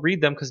us. We will read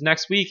them because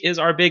next week is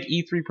our big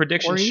E3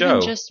 prediction show. Or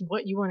even just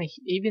what you want to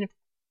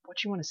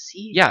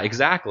see. Yeah,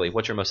 exactly.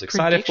 What you're most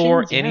excited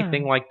for,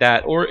 anything like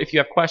that. Or if you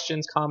have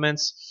questions,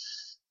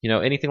 comments,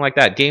 anything like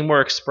that.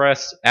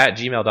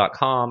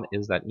 GameWareExpress@gmail.com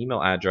is that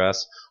email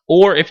address.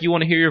 Or if you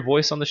want to hear your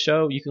voice on the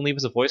show, you can leave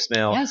us a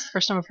voicemail. Yeah, it's the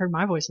first time I've heard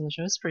my voice on the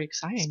show. It's pretty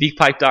exciting.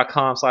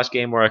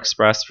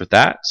 Speakpipe.com/GameWareExpress for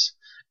that.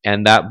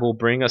 And that will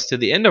bring us to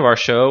the end of our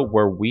show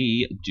where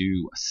we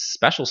do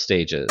special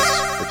stages,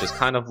 which is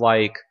kind of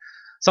like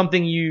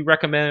something you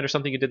recommend or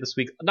something you did this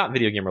week, not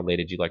video game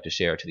related, you'd like to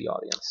share to the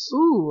audience.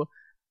 Ooh.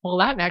 Well,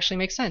 that actually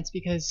makes sense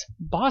because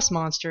Boss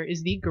Monster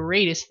is the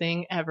greatest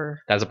thing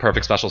ever. That's a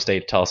perfect special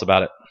stage. Tell us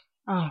about it.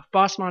 Oh,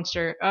 Boss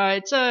Monster.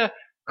 It's a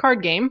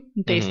card game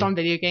based on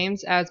video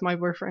games, as my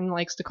boyfriend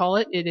likes to call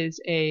it. It is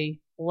a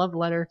love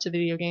letter to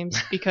video games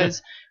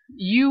because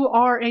you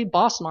are a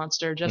boss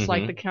monster, just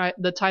like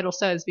the title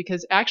says.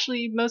 Because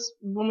actually,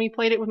 when we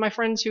played it with my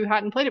friends who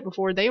hadn't played it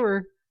before, they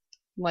were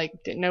like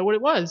didn't know what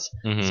it was.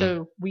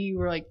 So we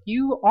were like,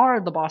 you are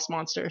the boss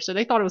monster. So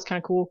they thought it was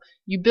kind of cool.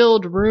 You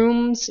build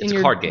rooms in your...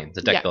 It's a card game. It's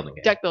a deck building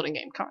game. Deck building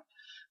game.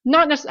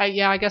 Not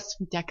necessarily, I guess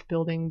deck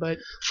building, but...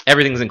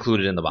 Everything's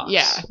included in the box.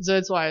 Yeah, so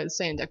that's why I was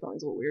saying deck building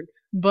is a little weird.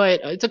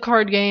 But it's a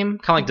card game.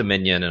 Kind of like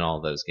Dominion and all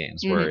those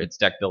games, where it's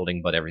deck building,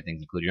 but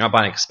everything's included. You're not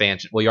buying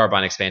expansion. Well, you are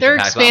buying expansion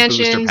packs, They're expansions,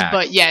 not booster packs.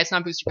 but yeah, it's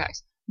not booster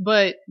packs.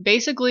 But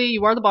basically,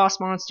 you are the boss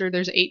monster.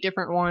 There's 8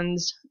 different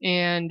ones,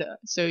 and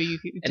so you...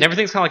 And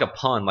everything's kind of like a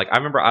pun. Like, I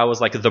remember I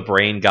was like the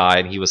brain guy,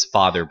 and he was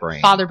Father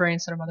Brain. Father Brain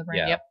instead of Mother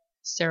Brain, yep.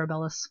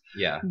 Cerebellus.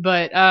 Yeah.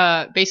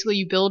 But basically,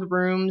 you build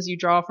rooms, you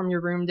draw from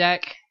your room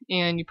deck,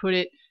 and you put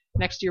it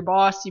next to your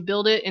boss, you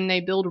build it, and they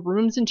build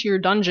rooms into your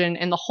dungeon,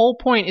 and the whole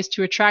point is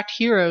to attract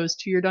heroes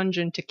to your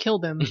dungeon to kill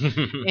them.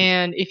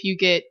 And if you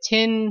get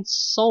 10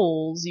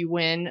 souls, you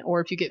win, or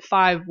if you get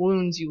 5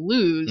 wounds, you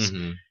lose.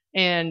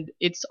 And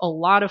it's a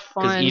lot of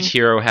fun. Because each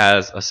hero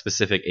has a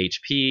specific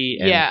HP,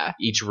 and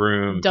each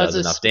room does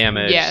enough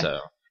damage. Yeah. So.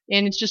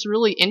 And it's just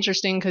really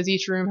interesting because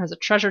each room has a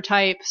treasure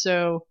type,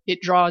 so it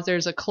draws.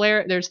 There's the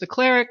cleric,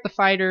 the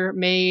fighter,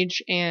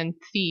 mage, and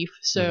thief.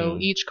 So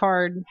each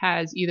card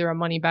has either a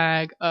money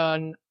bag, a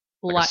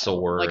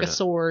sword,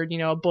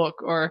 a book,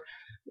 or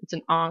it's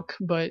an ankh.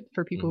 But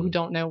for people who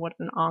don't know what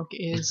an ankh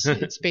is,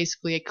 it's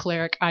basically a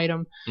cleric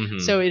item.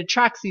 So it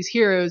attracts these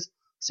heroes.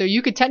 So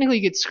you could technically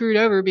get screwed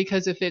over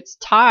because if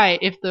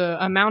the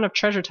amount of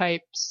treasure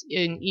types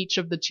in each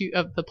of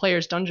the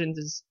players' dungeons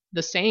is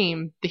the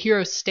same, the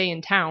heroes stay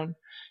in town.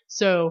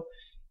 So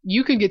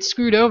you could get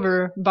screwed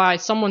over by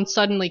someone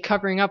suddenly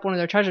covering up one of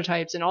their treasure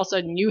types, and all of a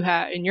sudden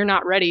you're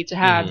not ready to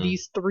have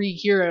these 3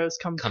 heroes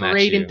come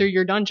parading through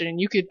your dungeon. And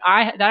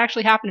that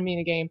actually happened to me in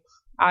a game.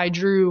 I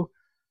drew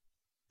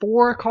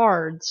 4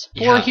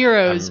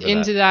 heroes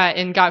into that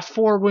and got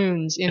 4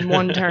 wounds in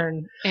one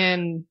turn,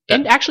 and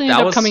actually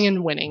ended up coming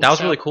in winning. That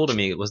was really cool to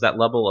me. It was that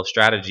level of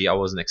strategy I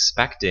wasn't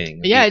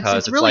expecting. Yeah,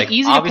 it's really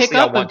easy to pick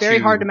up, but very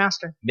hard to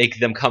master. Make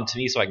them come to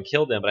me so I can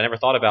kill them, but I never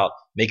thought about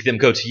make them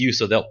go to you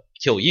so they'll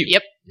kill you.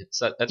 Yep.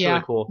 That's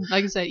really cool.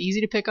 Like I said,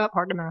 easy to pick up,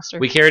 hard to master.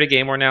 We carried a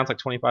GameWare now. It's like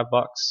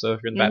 $25. So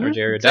if you're in the Baton Rouge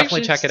area,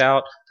 definitely check it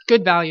out.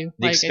 Good value.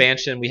 The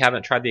expansion, we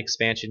haven't tried the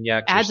expansion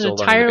yet. Adds an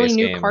entirely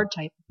new card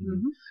type.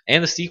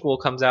 And the sequel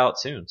comes out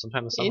soon,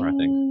 sometime this summer, I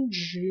think. In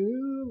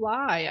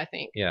July, I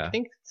think. Yeah. I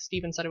think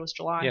Steven said it was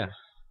July. Yeah.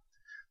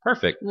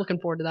 Perfect. Looking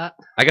forward to that.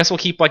 I guess we'll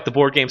keep the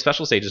board game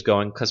special stages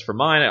going, because for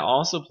mine, I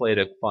also played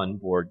a fun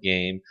board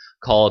game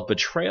called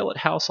Betrayal at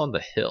House on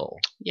the Hill.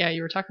 Yeah,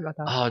 you were talking about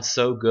that. Oh, it's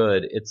so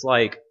good. It's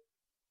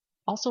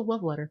also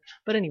love letter,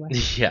 but anyway.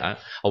 Yeah.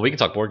 Well, we can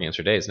talk board games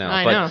for days now.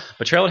 I know.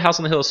 Betrayal at House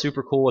on the Hill is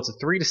super cool. It's a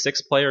 3 to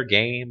 6 player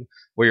game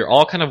where you're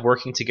all kind of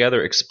working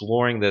together,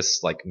 exploring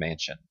this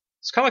mansion.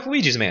 It's kind of like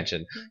Luigi's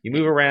Mansion. You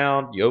move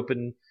around,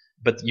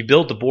 but you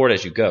build the board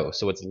as you go.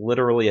 So it's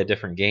literally a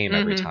different game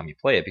every time you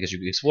play it, because you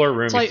explore a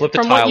room, you flip the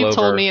tile over. From what you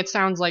told me, it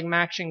sounds like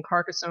matching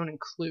Carcassonne and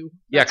Clue.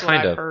 That's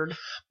kind of. I've heard.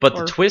 But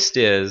the twist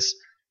is,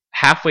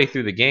 halfway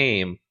through the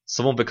game,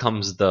 someone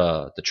becomes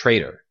the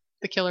traitor.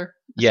 The killer,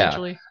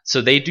 essentially. Yeah.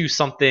 So they do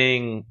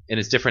something, and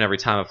it's different every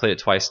time. I've played it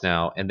twice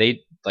now, and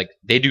they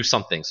do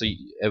something. So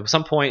at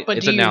some point, but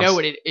it's do you announced. Know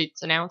what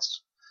it's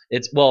announced?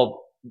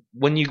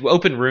 When you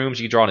open rooms,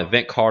 you draw an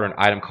event card, an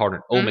item card,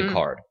 an omen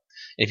card.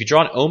 And if you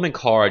draw an omen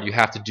card, you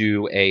have to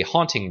do a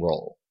haunting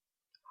roll.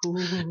 Ooh.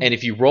 And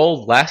if you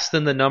roll less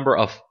than the number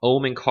of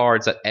omen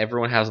cards that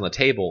everyone has on the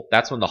table,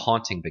 that's when the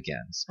haunting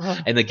begins.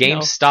 And the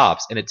game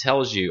stops, and it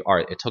tells you, all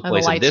right, it took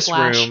place in this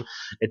room,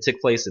 it took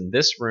place in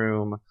this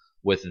room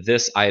with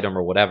this item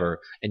or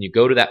whatever, and you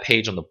go to that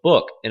page on the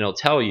book, and it'll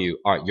tell you,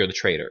 all right, you're the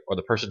traitor, or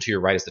the person to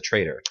your right is the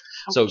traitor.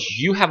 So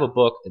you have a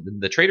book,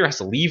 and the traitor has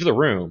to leave the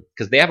room,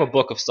 because they have a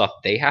book of stuff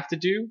they have to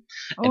do,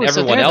 and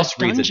everyone else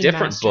reads a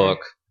different book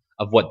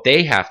of what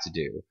they have to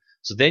do.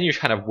 So then you're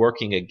kind of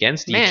working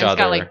against each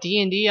other. It's got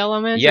D&D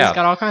elements. Yeah. It's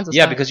got all kinds of stuff.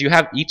 Yeah, because you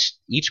have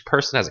each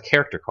person has a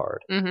character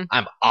card.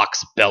 I'm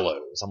Ox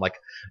Bellows. I'm like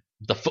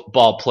the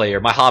football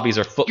player. My hobbies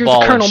are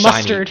football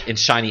and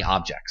shiny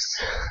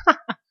objects.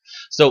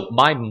 So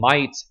my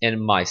might and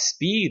my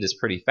speed is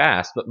pretty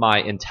fast, but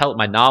my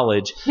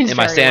knowledge and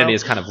my sanity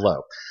is kind of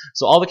low.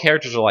 So all the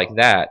characters are like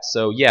that.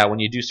 So yeah, when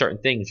you do certain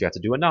things, you have to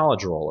do a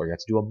knowledge roll or you have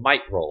to do a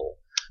might roll.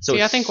 So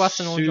I think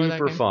Weston will enjoy that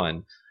game. Super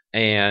fun.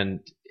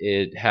 And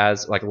it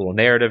has a little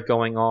narrative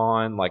going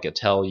on, it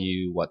tell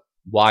you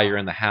why you're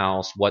in the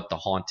house, what the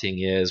haunting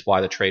is,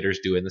 why the traitor's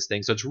doing this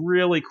thing. So it's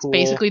really cool.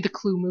 It's basically the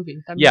Clue movie.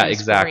 Yeah,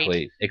 exactly.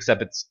 Great.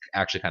 Except it's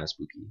actually kind of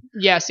spooky.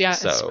 Yes, yeah.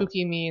 So,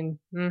 spooky mean.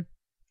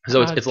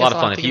 So it's a lot of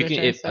fun.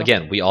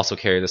 Again, we also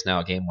carry this now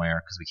at GameWare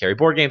because we carry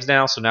board games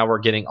now. So now we're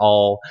getting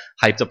all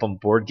hyped up on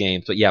board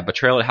games. But yeah,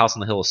 Betrayal at House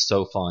on the Hill is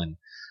so fun.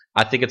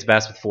 I think it's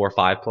best with 4 or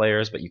 5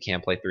 players, but you can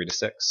play 3 to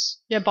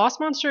 6. Yeah, Boss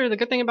Monster. The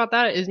good thing about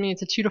that is,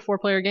 it's a 2 to 4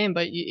 player game,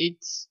 but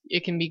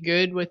it can be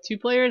good with 2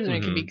 players and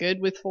it can be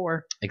good with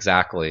 4.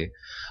 Exactly.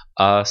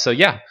 So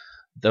yeah,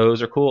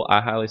 those are cool.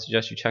 I highly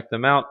suggest you check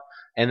them out.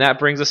 And that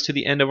brings us to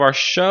the end of our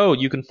show.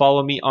 You can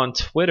follow me on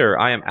Twitter.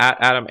 I am at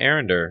Adam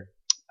Arender.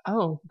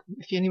 Oh,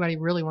 if anybody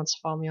really wants to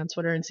follow me on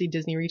Twitter and see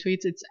Disney retweets,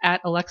 it's at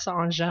Alexa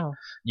Angel.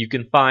 You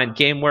can find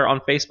GameWare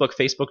on Facebook,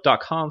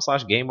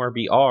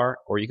 facebook.com/GameWareBR,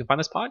 or you can find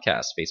this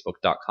podcast,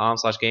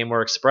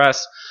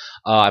 facebook.com/GameWareExpress.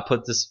 I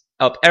put this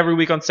up every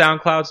week on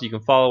SoundCloud, so you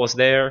can follow us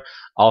there.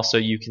 Also,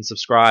 you can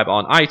subscribe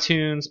on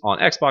iTunes, on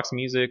Xbox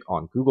Music,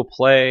 on Google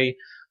Play,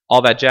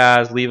 all that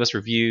jazz. Leave us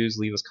reviews,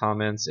 leave us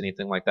comments,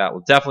 anything like that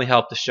will definitely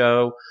help the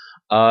show.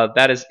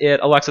 That is it.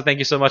 Alexa, thank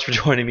you so much for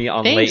joining me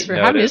on Late Notice. Thanks for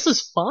having me. This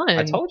was fun.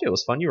 I told you it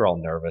was fun. You were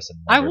all nervous and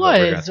I was. What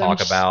we're going to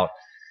talk about.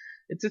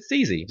 It's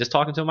easy. Just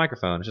talking to a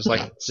microphone. It's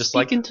just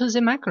speaking to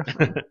the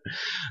microphone.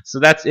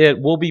 So that's it.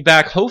 We'll be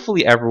back.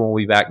 Hopefully everyone will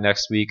be back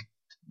next week.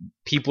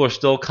 People are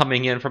still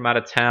coming in from out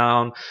of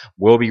town.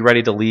 We'll be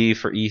ready to leave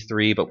for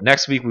E3, but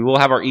next week we will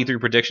have our E3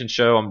 prediction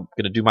show. I'm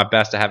going to do my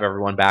best to have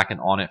everyone back and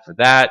on it for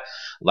that.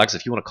 Alexa,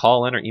 if you want to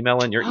call in or email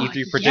in your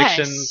E3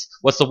 predictions, yes.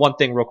 What's the one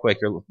thing real quick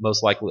you're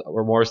most likely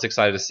or most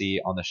excited to see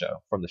on the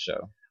show, from the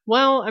show?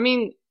 Well, I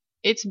mean,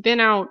 it's been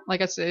out,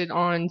 like I said,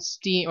 on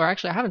Steam, or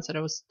actually I haven't said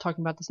I was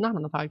talking about this not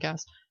on the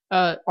podcast.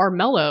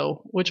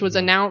 Armello, which was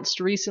announced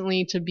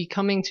recently to be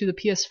coming to the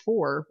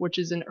PS4, which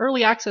is an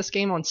early access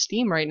game on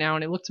Steam right now,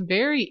 and it looks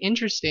very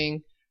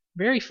interesting,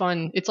 very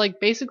fun. It's like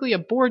basically a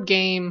board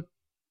game,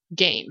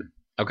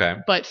 Okay.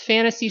 but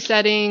fantasy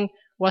setting.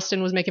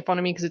 Weston was making fun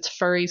of me because it's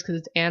furries, because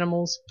it's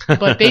animals.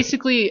 But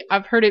basically,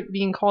 I've heard it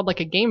being called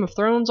like a Game of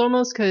Thrones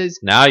almost, because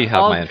now you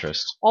have my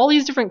interest. All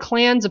these different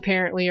clans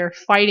apparently are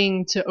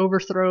fighting to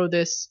overthrow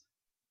this,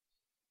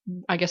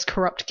 I guess,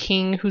 corrupt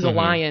king who's a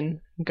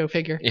lion. Go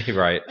figure.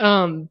 Right.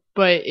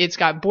 But it's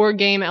got board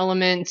game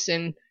elements,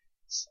 and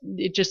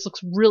it just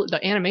looks really.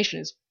 The animation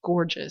is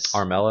gorgeous.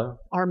 Armello.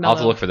 I'll have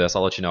to look for this.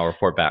 I'll let you know. I'll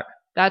report back.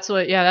 That's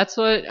what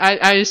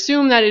I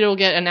assume that it'll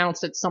get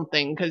announced at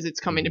something because it's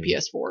coming to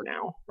PS4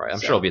 now. Right. I'm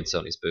sure it'll be in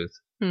Sony's booth.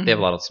 They have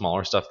a lot of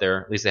smaller stuff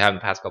there. At least they have in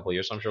the past couple of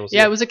years, so I'm sure we'll see.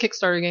 Yeah, it was a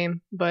Kickstarter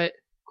game, but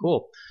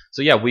cool.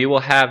 So yeah, we will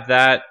have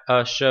that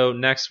show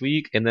next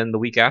week, and then the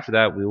week after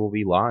that, we will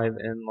be live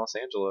in Los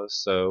Angeles.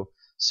 So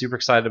super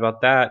excited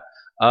about that.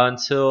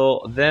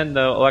 Until then,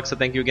 though, Alexa,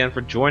 thank you again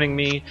for joining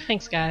me.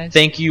 Thanks, guys.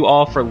 Thank you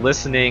all for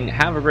listening.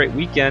 Have a great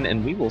weekend,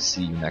 and we will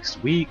see you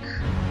next week.